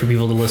bit easier for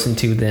people to listen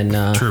to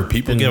than True.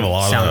 People give a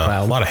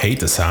lot of hate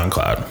to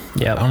SoundCloud.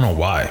 Yeah. I don't know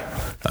why.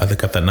 They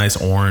got that nice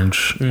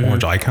orange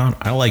icon.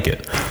 I like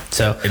it.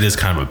 So it is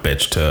kind of a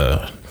bitch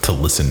to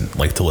listen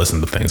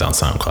to things on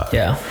SoundCloud.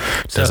 Yeah.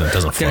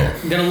 Doesn't flow.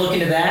 Gonna look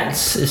into that.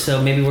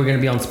 So maybe we're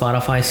gonna be on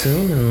Spotify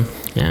soon, and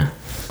yeah.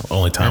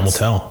 Only time will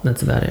tell.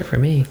 That's about it for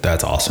me.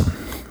 That's awesome.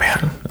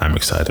 Man, I'm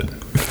excited.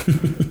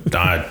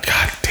 God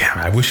damn,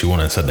 I wish you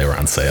wouldn't have said they were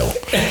on sale.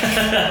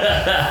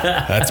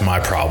 That's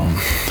my problem.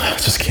 I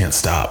just can't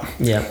stop.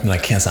 Yeah. And I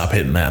can't stop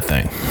hitting that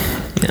thing.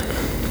 Yeah.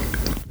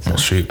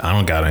 shoot, I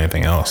don't got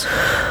anything else.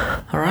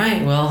 All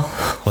right, well,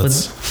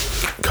 let's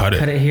cut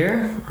it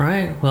here. All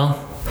right,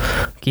 well,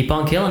 keep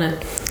on killing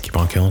it. Keep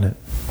on killing it.